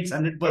understand needs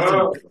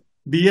 100%.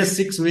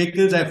 BS6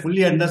 vehicles, I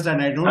fully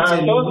understand. I don't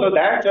say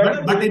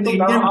but in the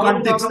Indian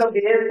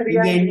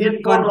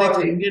context,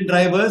 Indian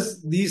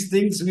drivers, these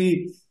things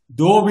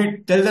though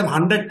we tell them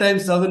 100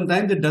 times, 1,000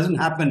 times, it doesn't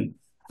happen.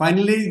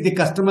 Finally, the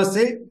customers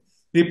say,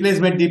 replace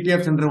my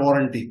DPFs under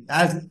warranty.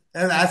 As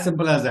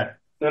simple as that.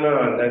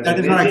 No. That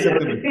is not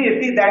acceptable.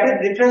 See, that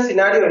is different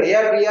scenario.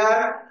 Here we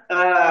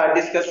are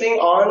discussing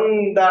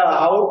on the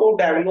how to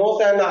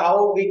diagnose and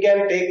how we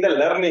can take the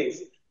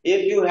learnings.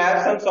 If you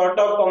have some sort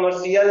of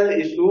commercial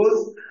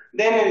issues,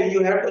 then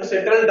you have to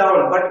settle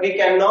down. But we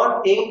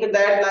cannot think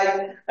that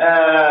like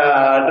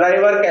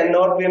driver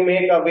cannot be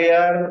made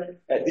aware.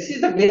 This is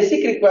the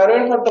basic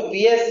requirement for the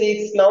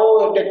BS6.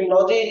 Now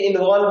technology is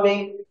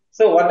involving.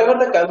 So whatever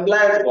the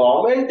compliance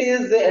government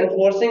is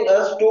enforcing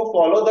us to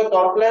follow the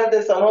compliance,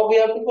 then somehow we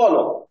have to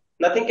follow.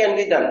 Nothing can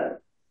be done.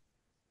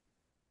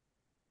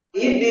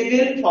 If we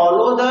will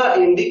follow the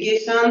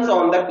indications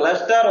on the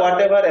cluster,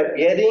 whatever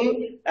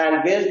appearing,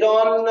 and based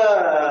on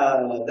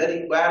the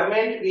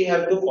requirement, we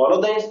have to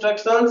follow the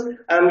instructions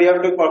and we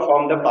have to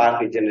perform the part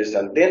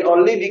regeneration. Then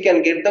only we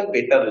can get the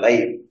better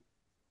life.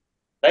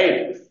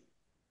 Right?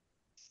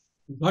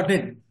 Got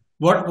it.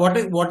 What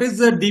is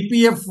the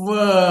DPF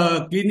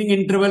cleaning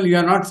interval? You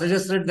are not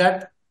suggested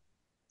that?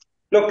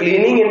 No,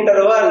 cleaning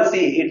interval.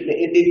 See,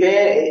 it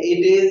depends.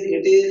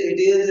 It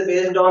is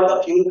based on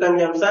the fuel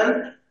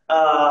consumption.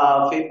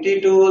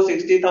 50 to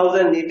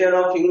 60,000 liter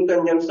of fuel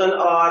consumption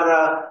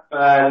or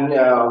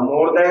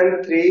more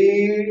than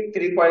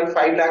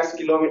 3.5 lakhs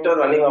kilometer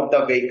running of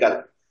the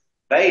vehicle,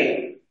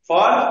 right?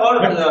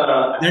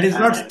 That is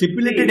not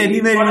stipulated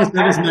anywhere in a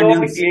service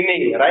manual.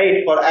 Cleaning,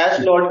 right? For ash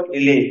load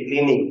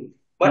cleaning.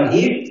 But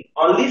if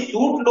only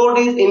soot load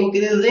is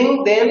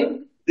increasing,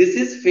 then this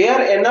is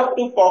fair enough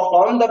to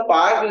perform the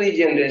part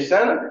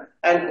regeneration.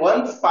 And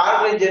once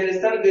part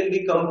regeneration will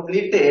be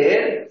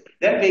completed,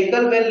 that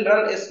vehicle will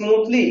run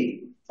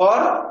smoothly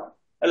for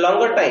a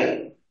longer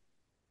time.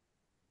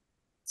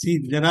 See,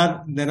 there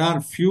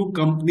are few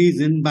companies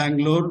in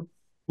Bangalore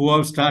who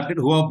have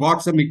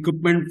bought some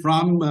equipment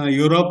from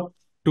Europe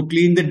to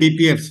clean the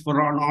DPFs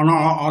on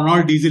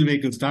all diesel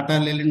vehicles, Tata,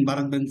 Leyland,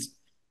 Bharat Benz,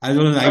 as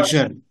well as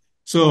Eicher.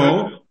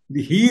 So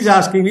he is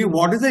asking me,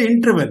 what is the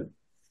interval?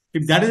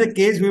 If that is the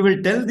case, we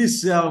will tell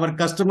this our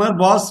customer,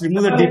 boss,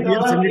 remove the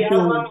DPF, send it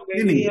to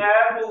cleaning. We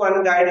have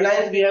one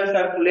guidelines we have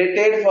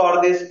circulated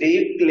for this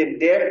deep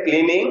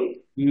cleaning,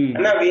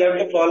 and we have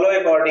to follow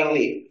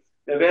accordingly.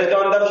 Based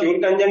on the fuel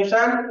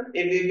consumption,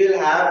 if we will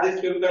have this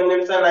fuel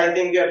consumption, I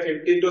think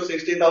 50 to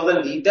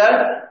 60,000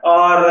 liter,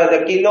 or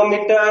the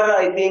kilometer,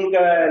 I think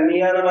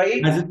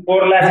nearby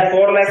 4 lakh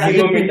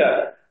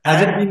kilometer.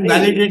 Has it been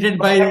validated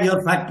by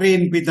your factory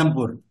in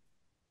Pithampur?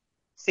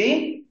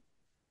 See?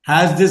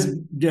 has this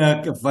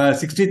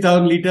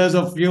 60,000 liters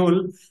of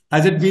fuel,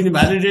 has it been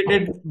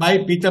validated by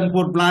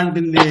Pithampur plant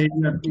in the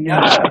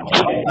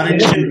R&D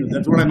center?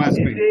 That's what I'm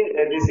asking.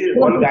 This is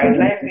one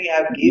guideline we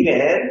have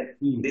given.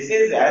 This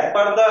is as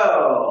per the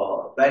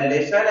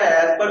validation and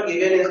as per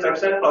given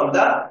instruction from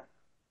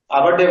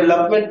our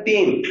development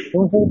team.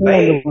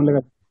 Right?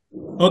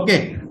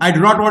 Okay, I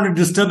do not want to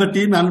disturb the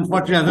team.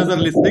 Unfortunately, others are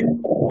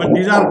listening, but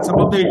these are some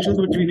of the issues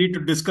which we need to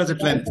discuss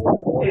at length.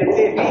 We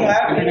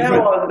have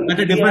At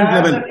a different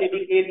level.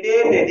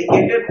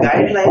 Dedicated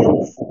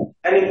guidelines,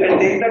 and if we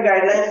take the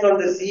guidelines from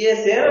the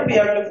CSA, we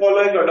have to follow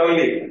it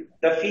accordingly.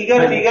 The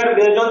figure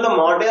based on the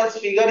model's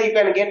figure, you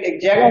can get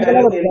exact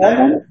value in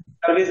the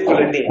service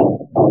quality.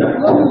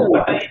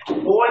 But I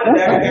told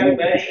that can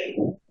vary.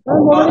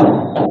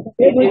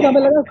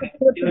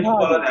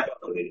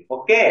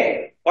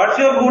 Okay. What's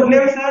your good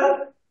name,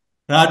 sir?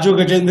 Raju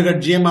Gajendra,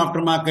 GM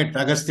Aftermarket,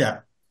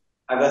 Agastya.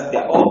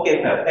 Agastya.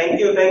 Okay, sir. Thank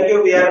you.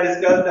 We have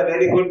discussed a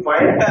very good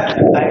point.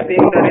 I think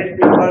the next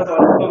members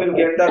also will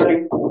get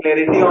the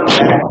clarity on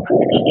that.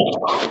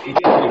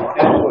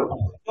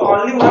 So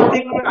only one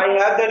thing I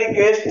have the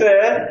request,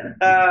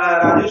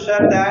 Raju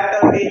sir,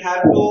 that we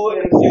have to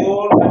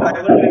ensure the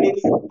driver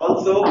trainings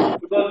also,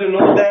 because you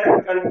know that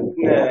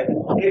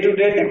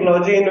day-to-day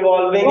technology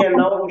involving, and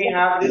now we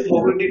have this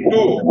mobility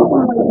too.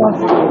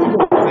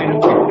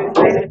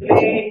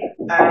 Precisely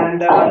and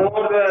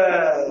more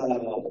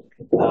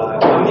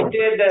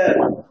committed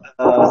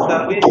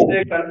service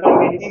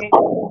conformity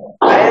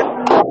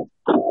and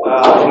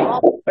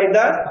by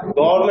the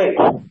government.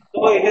 So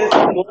it is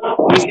more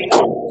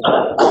critical.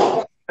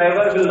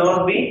 Driver will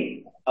not be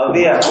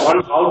aware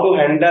on how to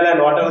handle and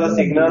what are the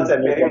signals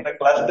appearing in the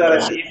cluster,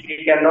 and if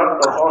he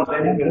cannot perform,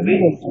 then it will be.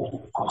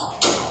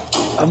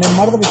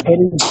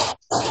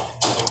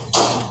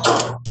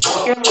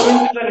 Okay, moving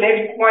to the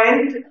next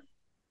point.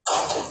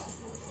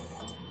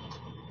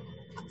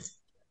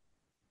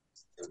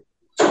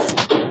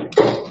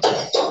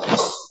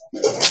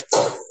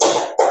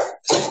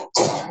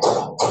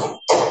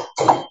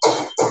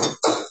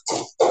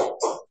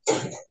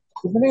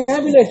 कितने हैं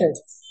bill rate है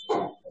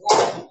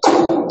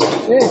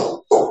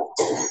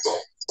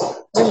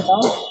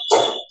बताओ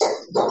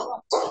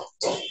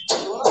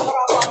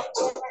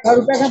क्या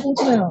रुपया का पूछ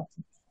रहे हो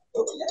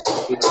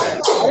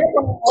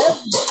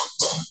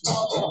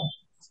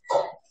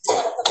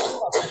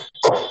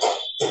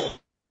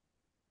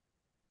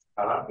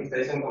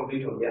सेशन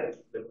कंप्लीट हो गया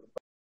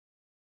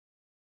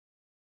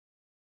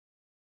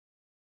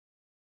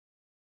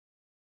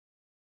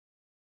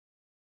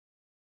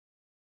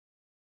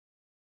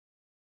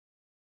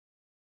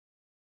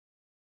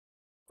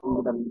So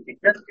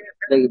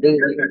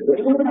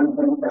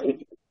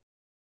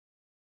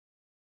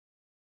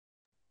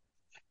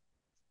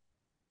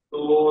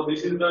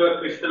this is the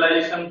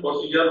crystallization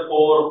procedure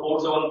for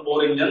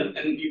 474 engine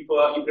and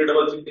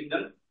E-double-6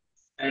 engine.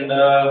 And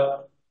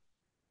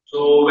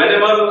so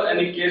whenever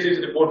any case is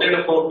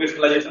reported for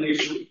crystallization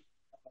issue,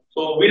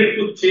 so we need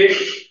to check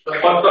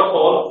first of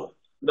all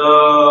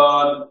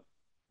the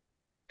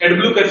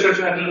AdBlue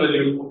concentration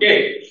value.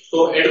 Okay,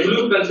 so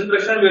AdBlue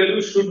concentration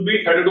value should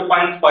be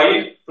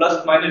 32.5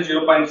 plus minus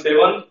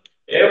 0.7.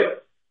 If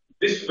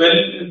this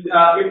value,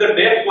 if the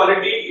depth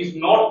quality is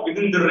not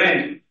within the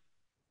range,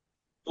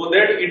 so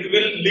that it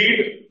will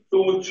lead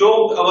to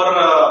choke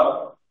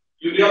our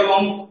urea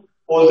pump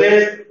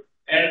hoses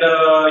and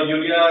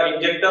urea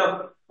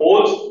injector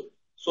holes,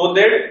 so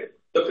that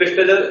the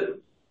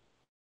crystallization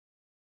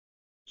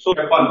so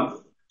happen.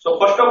 So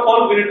first of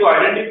all, we need to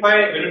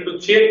identify, we need to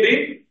check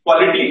the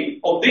quality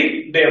of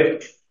the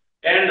depth.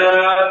 And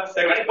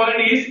second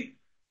point is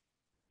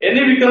any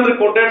vehicle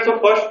reported. So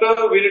first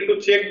we need to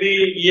check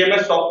the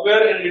EMS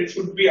software and it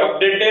should be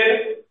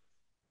updated.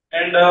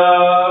 And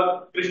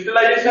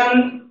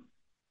crystallization,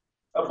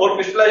 for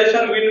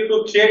crystallization we need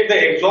to check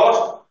the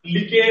exhaust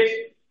leakage.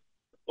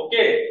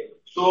 Okay,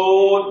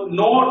 so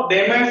no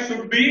damage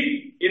should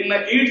be in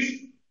its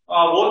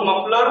whole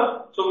muffler.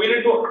 So we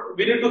need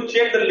to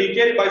check the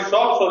leakage by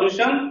shock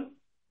solution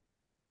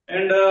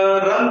and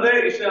run the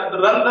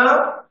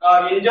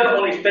engine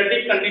on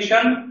static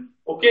condition.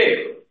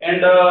 Okay,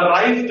 and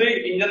rise the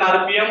engine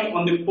RPM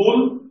on the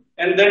full,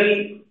 and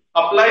then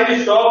apply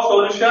the shock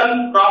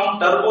solution from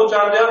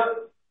turbocharger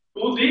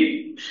to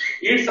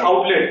its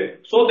outlet,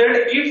 so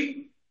that if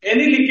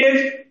any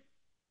leakage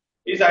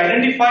is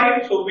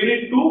identified, so we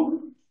need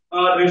to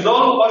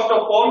resolve first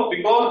of all,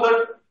 because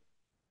the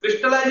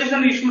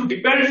crystallization issue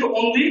depends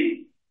on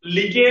the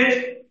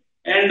leakage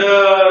and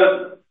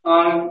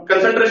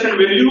concentration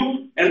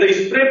value and the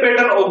spray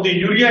pattern of the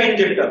urea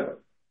injector.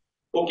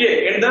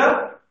 Okay, and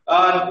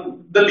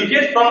the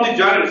leakage from the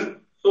joints.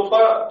 So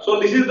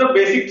this is the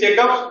basic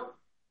checkups.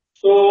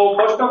 So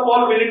first of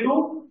all, we need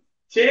to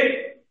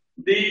check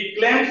the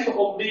clamps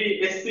of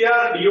the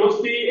SCR,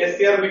 DOC,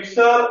 SCR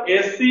mixer,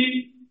 ASC.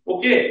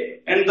 Okay,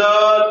 and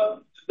the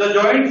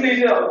joints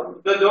is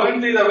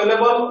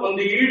available on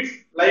the leads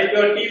like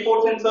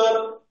T4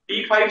 sensor,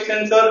 T5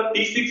 sensor,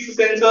 T6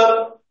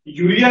 sensor,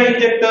 urea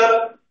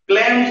injector,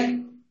 clamps.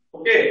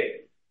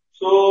 Okay,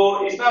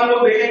 तो इसमें हम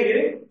लोग देखेंगे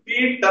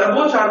कि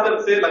turbo charger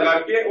से लगा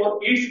के और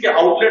ईट्स के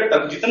आउटलेट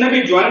तक जितने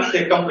भी ज्वाइंट्स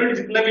है, कंप्लीट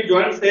जितने भी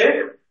ज्वाइंट्स है,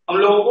 हम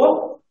लोगों को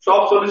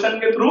शॉक सॉल्यूशन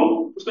के थ्रू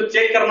उसको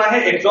चेक करना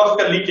है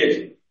एग्जॉस्ट का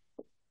लीकेज।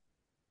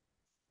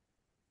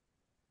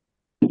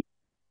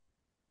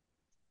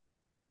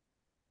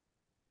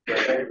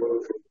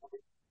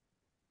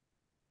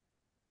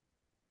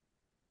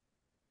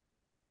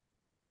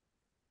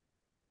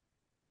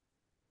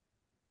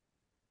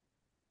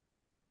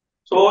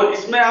 तो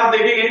इसमें आप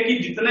देखेंगे कि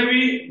जितने भी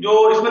जो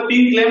इसमें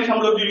 3 क्लेम्स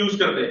हम लोग जो यूज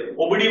करते हैं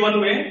ओबीडी 1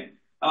 में,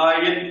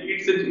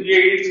 ये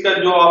इट्स का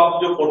जो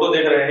आप जो फोटो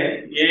देख रहे हैं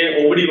ये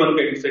ओबीडी 1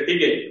 का इट्स है,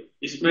 ठीक है।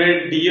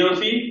 इसमें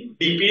DOC,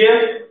 DPF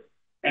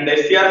and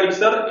SCR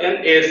mixer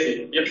and ASC,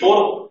 ये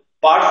 4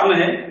 पार्ट्स में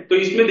है। तो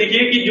इसमें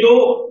देखिए कि जो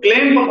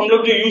क्लैंप हम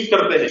लोग जो यूज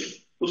करते हैं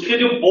उसके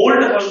जो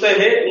बोल्ट होते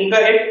हैं उनका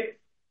एक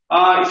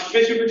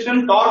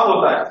स्पेसिफिकेशन टॉर्क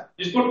होता है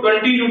जिसको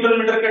 20 न्यूटन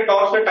मीटर के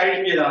टॉर्क से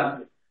टाइट किया जाना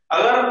चाहिए।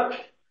 अगर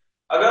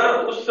अगर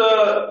उस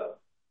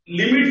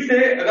लिमिट से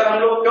अगर हम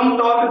लोग कम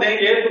टॉर्क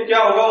देंगे तो क्या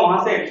होगा, वहां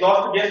से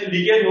एग्जॉस्ट गैस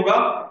लीकेज होगा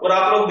और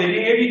आप लोग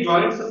देखेंगे कि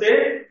जॉइंट्स से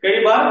कई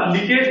बार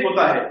लीकेज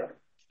होता है,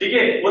 ठीक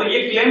है। और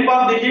ये क्लैंप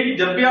आप देखिए कि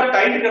जब भी आप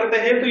टाइट करते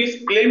हैं तो इस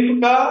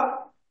क्लैंप का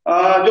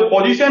जो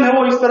पोजीशन है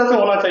वो इस तरह से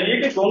होना चाहिए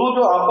कि दोनों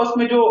जो आपस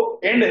में जो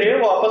एंड है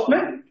वो आपस में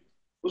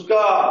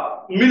उसका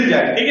मिल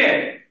जाए, ठीक है।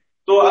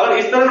 तो अगर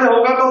इस तरह से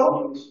होगा तो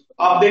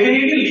आप देखेंगे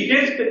कि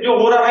लीकेज जो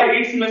हो रहा है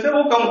ईट्स में से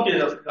वो कम किया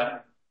जा सकता है।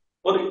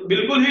 और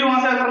बिल्कुल ही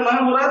वहां से अगर ना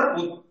हो रहा है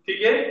तो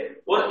ठीक है।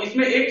 और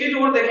इसमें एक चीज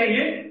और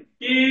देखेंगे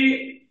कि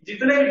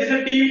जितने जैसे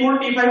T4,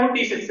 T5 और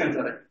T6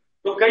 सेंसर है,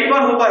 तो कई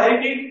बार होता है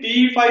कि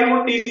T5 और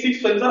T6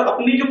 सेंसर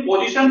अपनी जो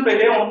पोजीशन पे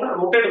है वहां पर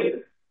रोटेट होते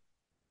हैं।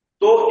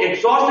 तो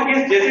एग्जॉस्ट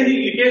गैस जैसे ही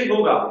लीकेज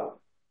होगा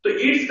तो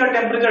ईट्स का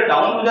टेम्परेचर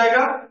डाउन हो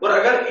जाएगा, और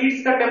अगर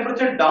ईट्स का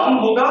टेम्परेचर डाउन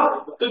होगा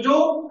तो जो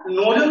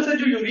नोजल से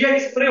जो यूरिया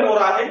स्प्रे हो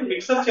रहा है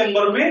मिक्सर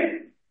चेंबर में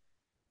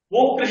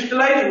वो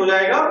क्रिस्टलाइज हो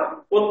जाएगा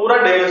और पूरा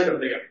डैमेज कर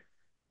देगा।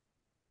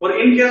 और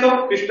इन केस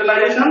ऑफ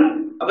क्रिस्टलाइजेशन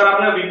अगर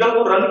आपने व्हीकल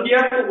को रन किया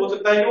तो हो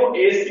सकता है कि वो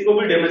एएससी को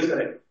भी डैमेज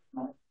करे।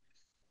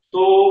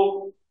 तो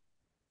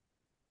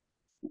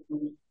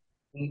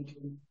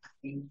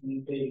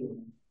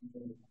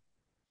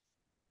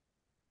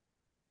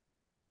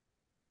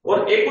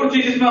और एक और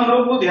चीज इसमें हम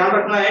लोग को ध्यान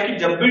रखना है कि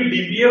जब भी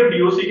डीबीएफ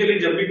डीओसी के लिए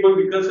जब भी कोई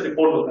व्हीकल्स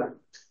रिपोर्ट होता है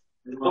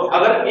तो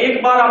अगर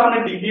एक बार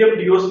आपने डीबीएफ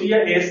डीओसी या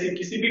एएससी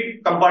किसी भी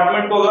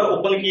कंपार्टमेंट को अगर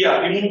ओपन किया,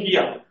 रिमूव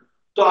किया,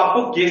 तो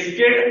आपको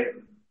गैस्केट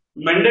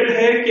मैंडेट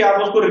है कि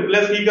आप उसको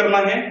रिप्लेस ही करना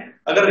है।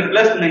 अगर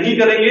रिप्लेस नहीं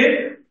करेंगे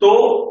तो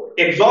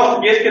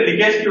एग्जॉस्ट गैस के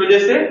लीकेज की वजह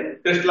से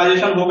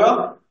क्रिस्टलाइजेशन होगा,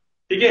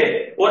 ठीक है।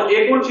 और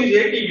एक और चीज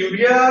है कि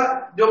यूरिया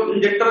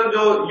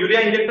यूरिया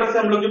इंजेक्टर से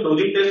हम लोग जो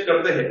डोजिंग टेस्ट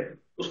करते हैं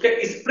उसके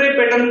स्प्रे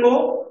पैटर्न को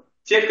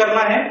चेक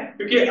करना है,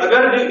 क्योंकि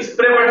अगर जो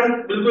स्प्रे पैटर्न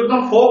बिल्कुल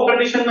एकदम फॉग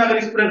कंडीशन में अगर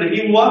स्प्रे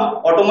नहीं हुआ,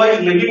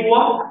 ऑटोमाइज नहीं हुआ,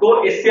 तो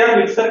एससीआर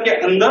मिक्सर के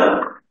अंदर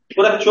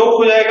पूरा चोक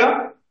हो जाएगा,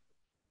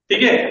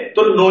 ठीक है।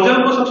 तो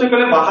नोजल को सबसे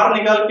पहले बाहर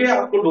निकाल के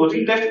आपको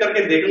डोजिंग टेस्ट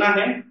करके देखना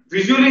है,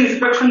 विजुअली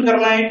इंस्पेक्शन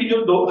करना है कि जो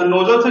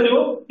नोजल से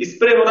जो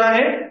स्प्रे हो रहा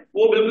है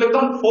वो बिल्कुल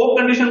एकदम फॉग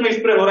कंडीशन में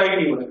स्प्रे हो रहा है कि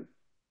नहीं हो रहा है,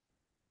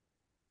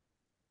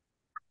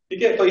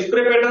 ठीक है। तो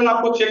स्प्रे पैटर्न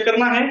आपको चेक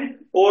करना है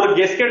और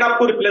गैस्केट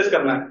आपको रिप्लेस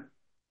करना है,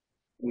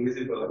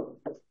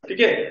 ठीक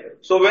है।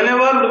 सो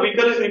whenever the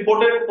vehicle is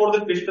reported for the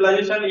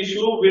crystallization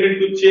issue, we need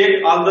to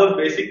check all the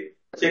basic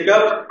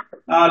checkup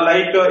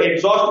like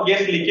exhaust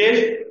gas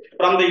leakage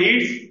from the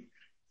heats,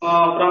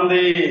 from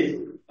the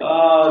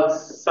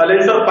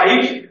silencer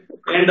pipes,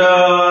 and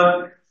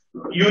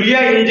urea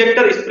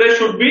injector spray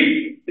should be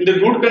in the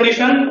good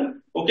condition,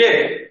 okay.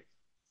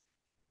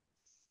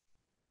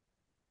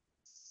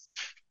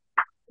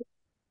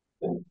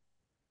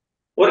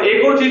 और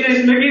एक और चीज है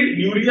इसमें कि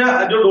urea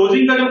जो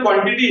dosing का जो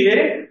क्वांटिटी है,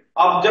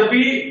 आप जब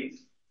भी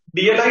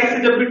डीएलआई से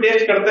जब भी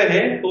टेस्ट करते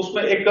हैं तो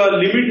उसमें एक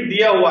लिमिट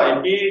दिया हुआ है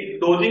कि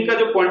डोजिंग का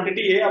जो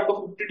क्वांटिटी है आपको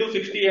 50 to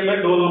 60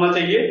 ml डोज होना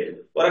चाहिए,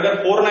 और अगर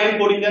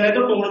 494 इंजन है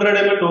तो 200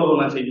 ml डोज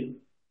होना चाहिए।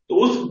 तो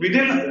उस विद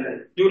इन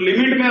जो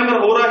लिमिट में अगर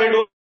हो रहा है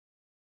डोज,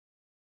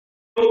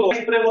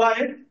 स्प्रे हो रहा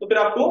है, तो फिर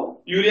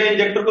आपको यूरिया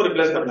इंजेक्टर को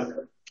रिप्लेस करना है।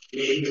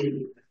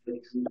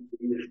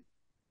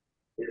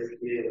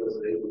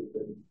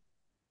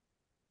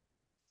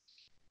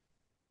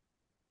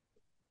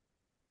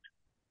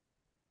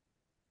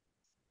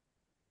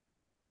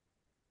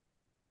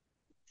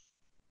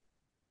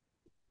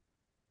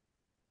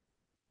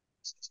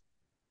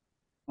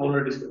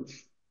 ऑलरेडी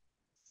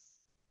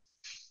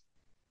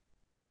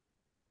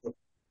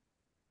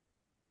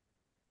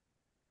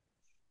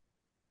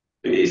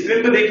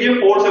स्क्रीन पे देखिए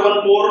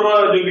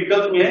 474 जो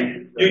व्हीकल्स में है,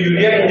 जो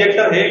यूरिया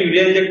इंजेक्टर है,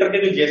 यूरिया इंजेक्टर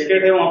के जो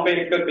गैस्केट है वहां पे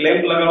एक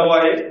क्लैंप लगा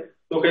हुआ है।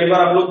 तो कई बार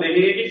आप लोग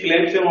देखेंगे कि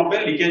क्लैंप से वहां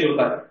पे लीकेज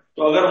होता है,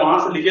 तो अगर वहां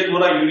से लीकेज हो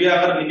रहा है, यूरिया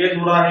अगर लीकेज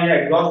हो रहा है या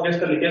एग्जॉस्ट गैस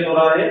का लीकेज हो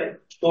रहा है,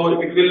 तो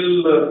it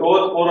will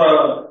cause for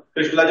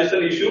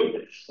crystallisation issue,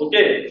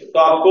 okay. तो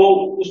आपको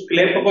उस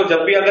क्लैंप को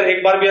जब भी अगर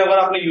एक बार भी अगर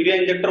आपने यूरिया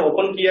इंजेक्टर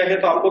ओपन किया है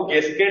तो आपको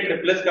गैस्केट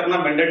रिप्लेस करना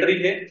मैंडेटरी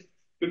है,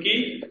 क्योंकि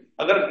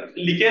अगर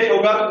लीकेज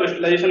होगा तो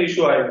क्रिस्टलाइजेशन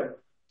इश्यू आएगा।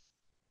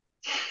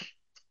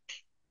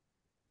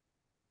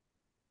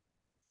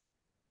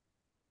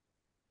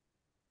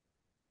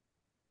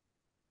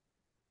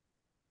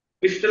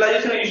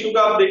 क्रिस्टलाइजेशन इशू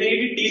का आप देखेंगे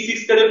कि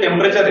T6 का जो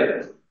टेम्परेचर है,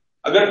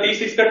 अगर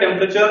T6 का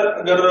टेम्परेचर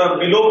अगर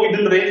बिलो विद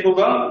इन रेंज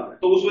होगा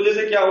तो उस वजह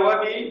से क्या होगा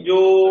कि जो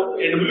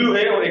एडब्ल्यू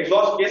है और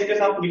एग्जॉस्ट गैस के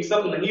साथ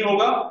मिक्सअप नहीं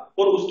होगा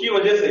और उसकी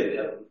वजह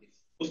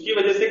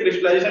से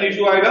क्रिस्टलाइजेशन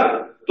इशू आएगा।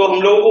 तो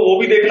हम लोगों को वो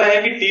भी देखना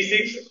है कि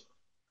T6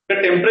 का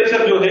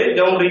टेम्परेचर जो है,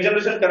 जब हम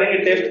रीजनरेशन करेंगे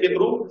टेस्ट के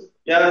थ्रू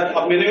या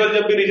आप मैन्युअल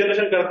जब भी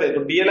रीजनरेशन करते हैं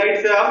तो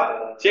डीएलाइट से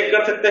आप चेक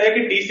कर सकते हैं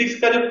कि T6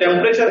 का जो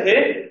टेम्परेचर है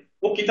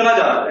वो कितना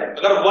जा रहा है।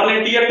 अगर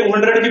 180 या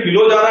 200 के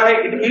बिलो जा रहा है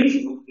इट मीन्स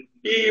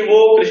कि वो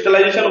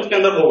क्रिस्टलाइजेशन उसके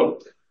अंदर होगा।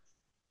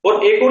 और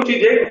एक और चीज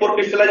है, for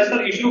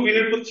crystallisation issue we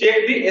need to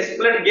check the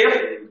एस्प्लेट gap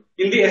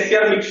in the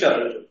SCR mixture.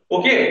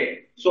 Okay,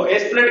 so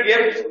एस्प्लेट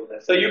gap,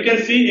 so you can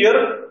see here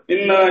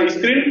in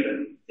screen,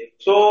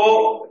 so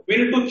we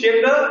need to check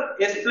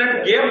the split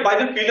gap by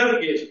the feeler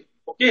gauge.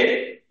 Okay,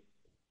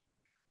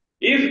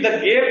 if the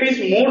gap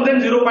is more than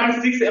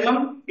 0.6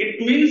 mm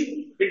it means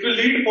it will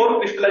lead for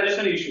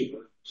crystallization issue,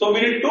 so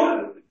we need to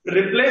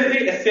replace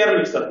the SCR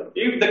mixer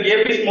if the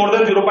gap is more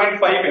than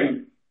 0.5 mm,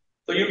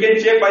 so you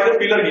can check by the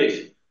feeler gauge.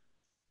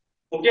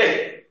 Okay,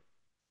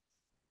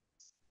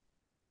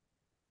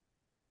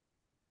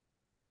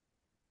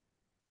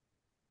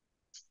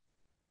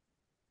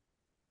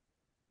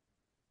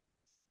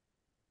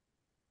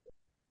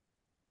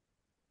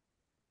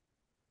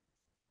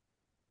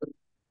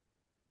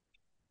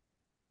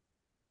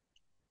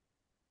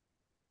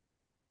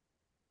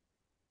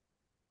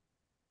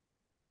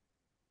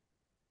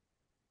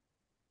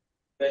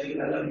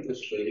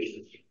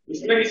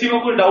 इसमें किसी को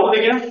कोई doubt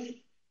है क्या?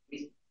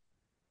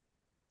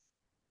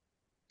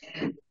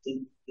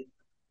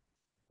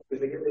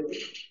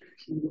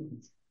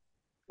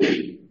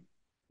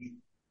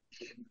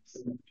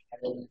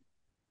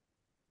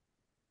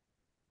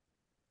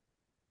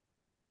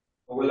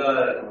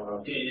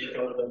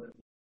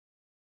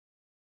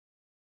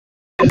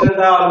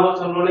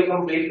 Almost हम लोगों ने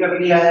complete कर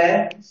लिया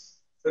है,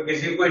 तो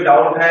किसी को कोई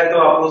डाउट है तो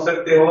आप पूछ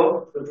सकते हो।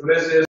 तो थोड़े से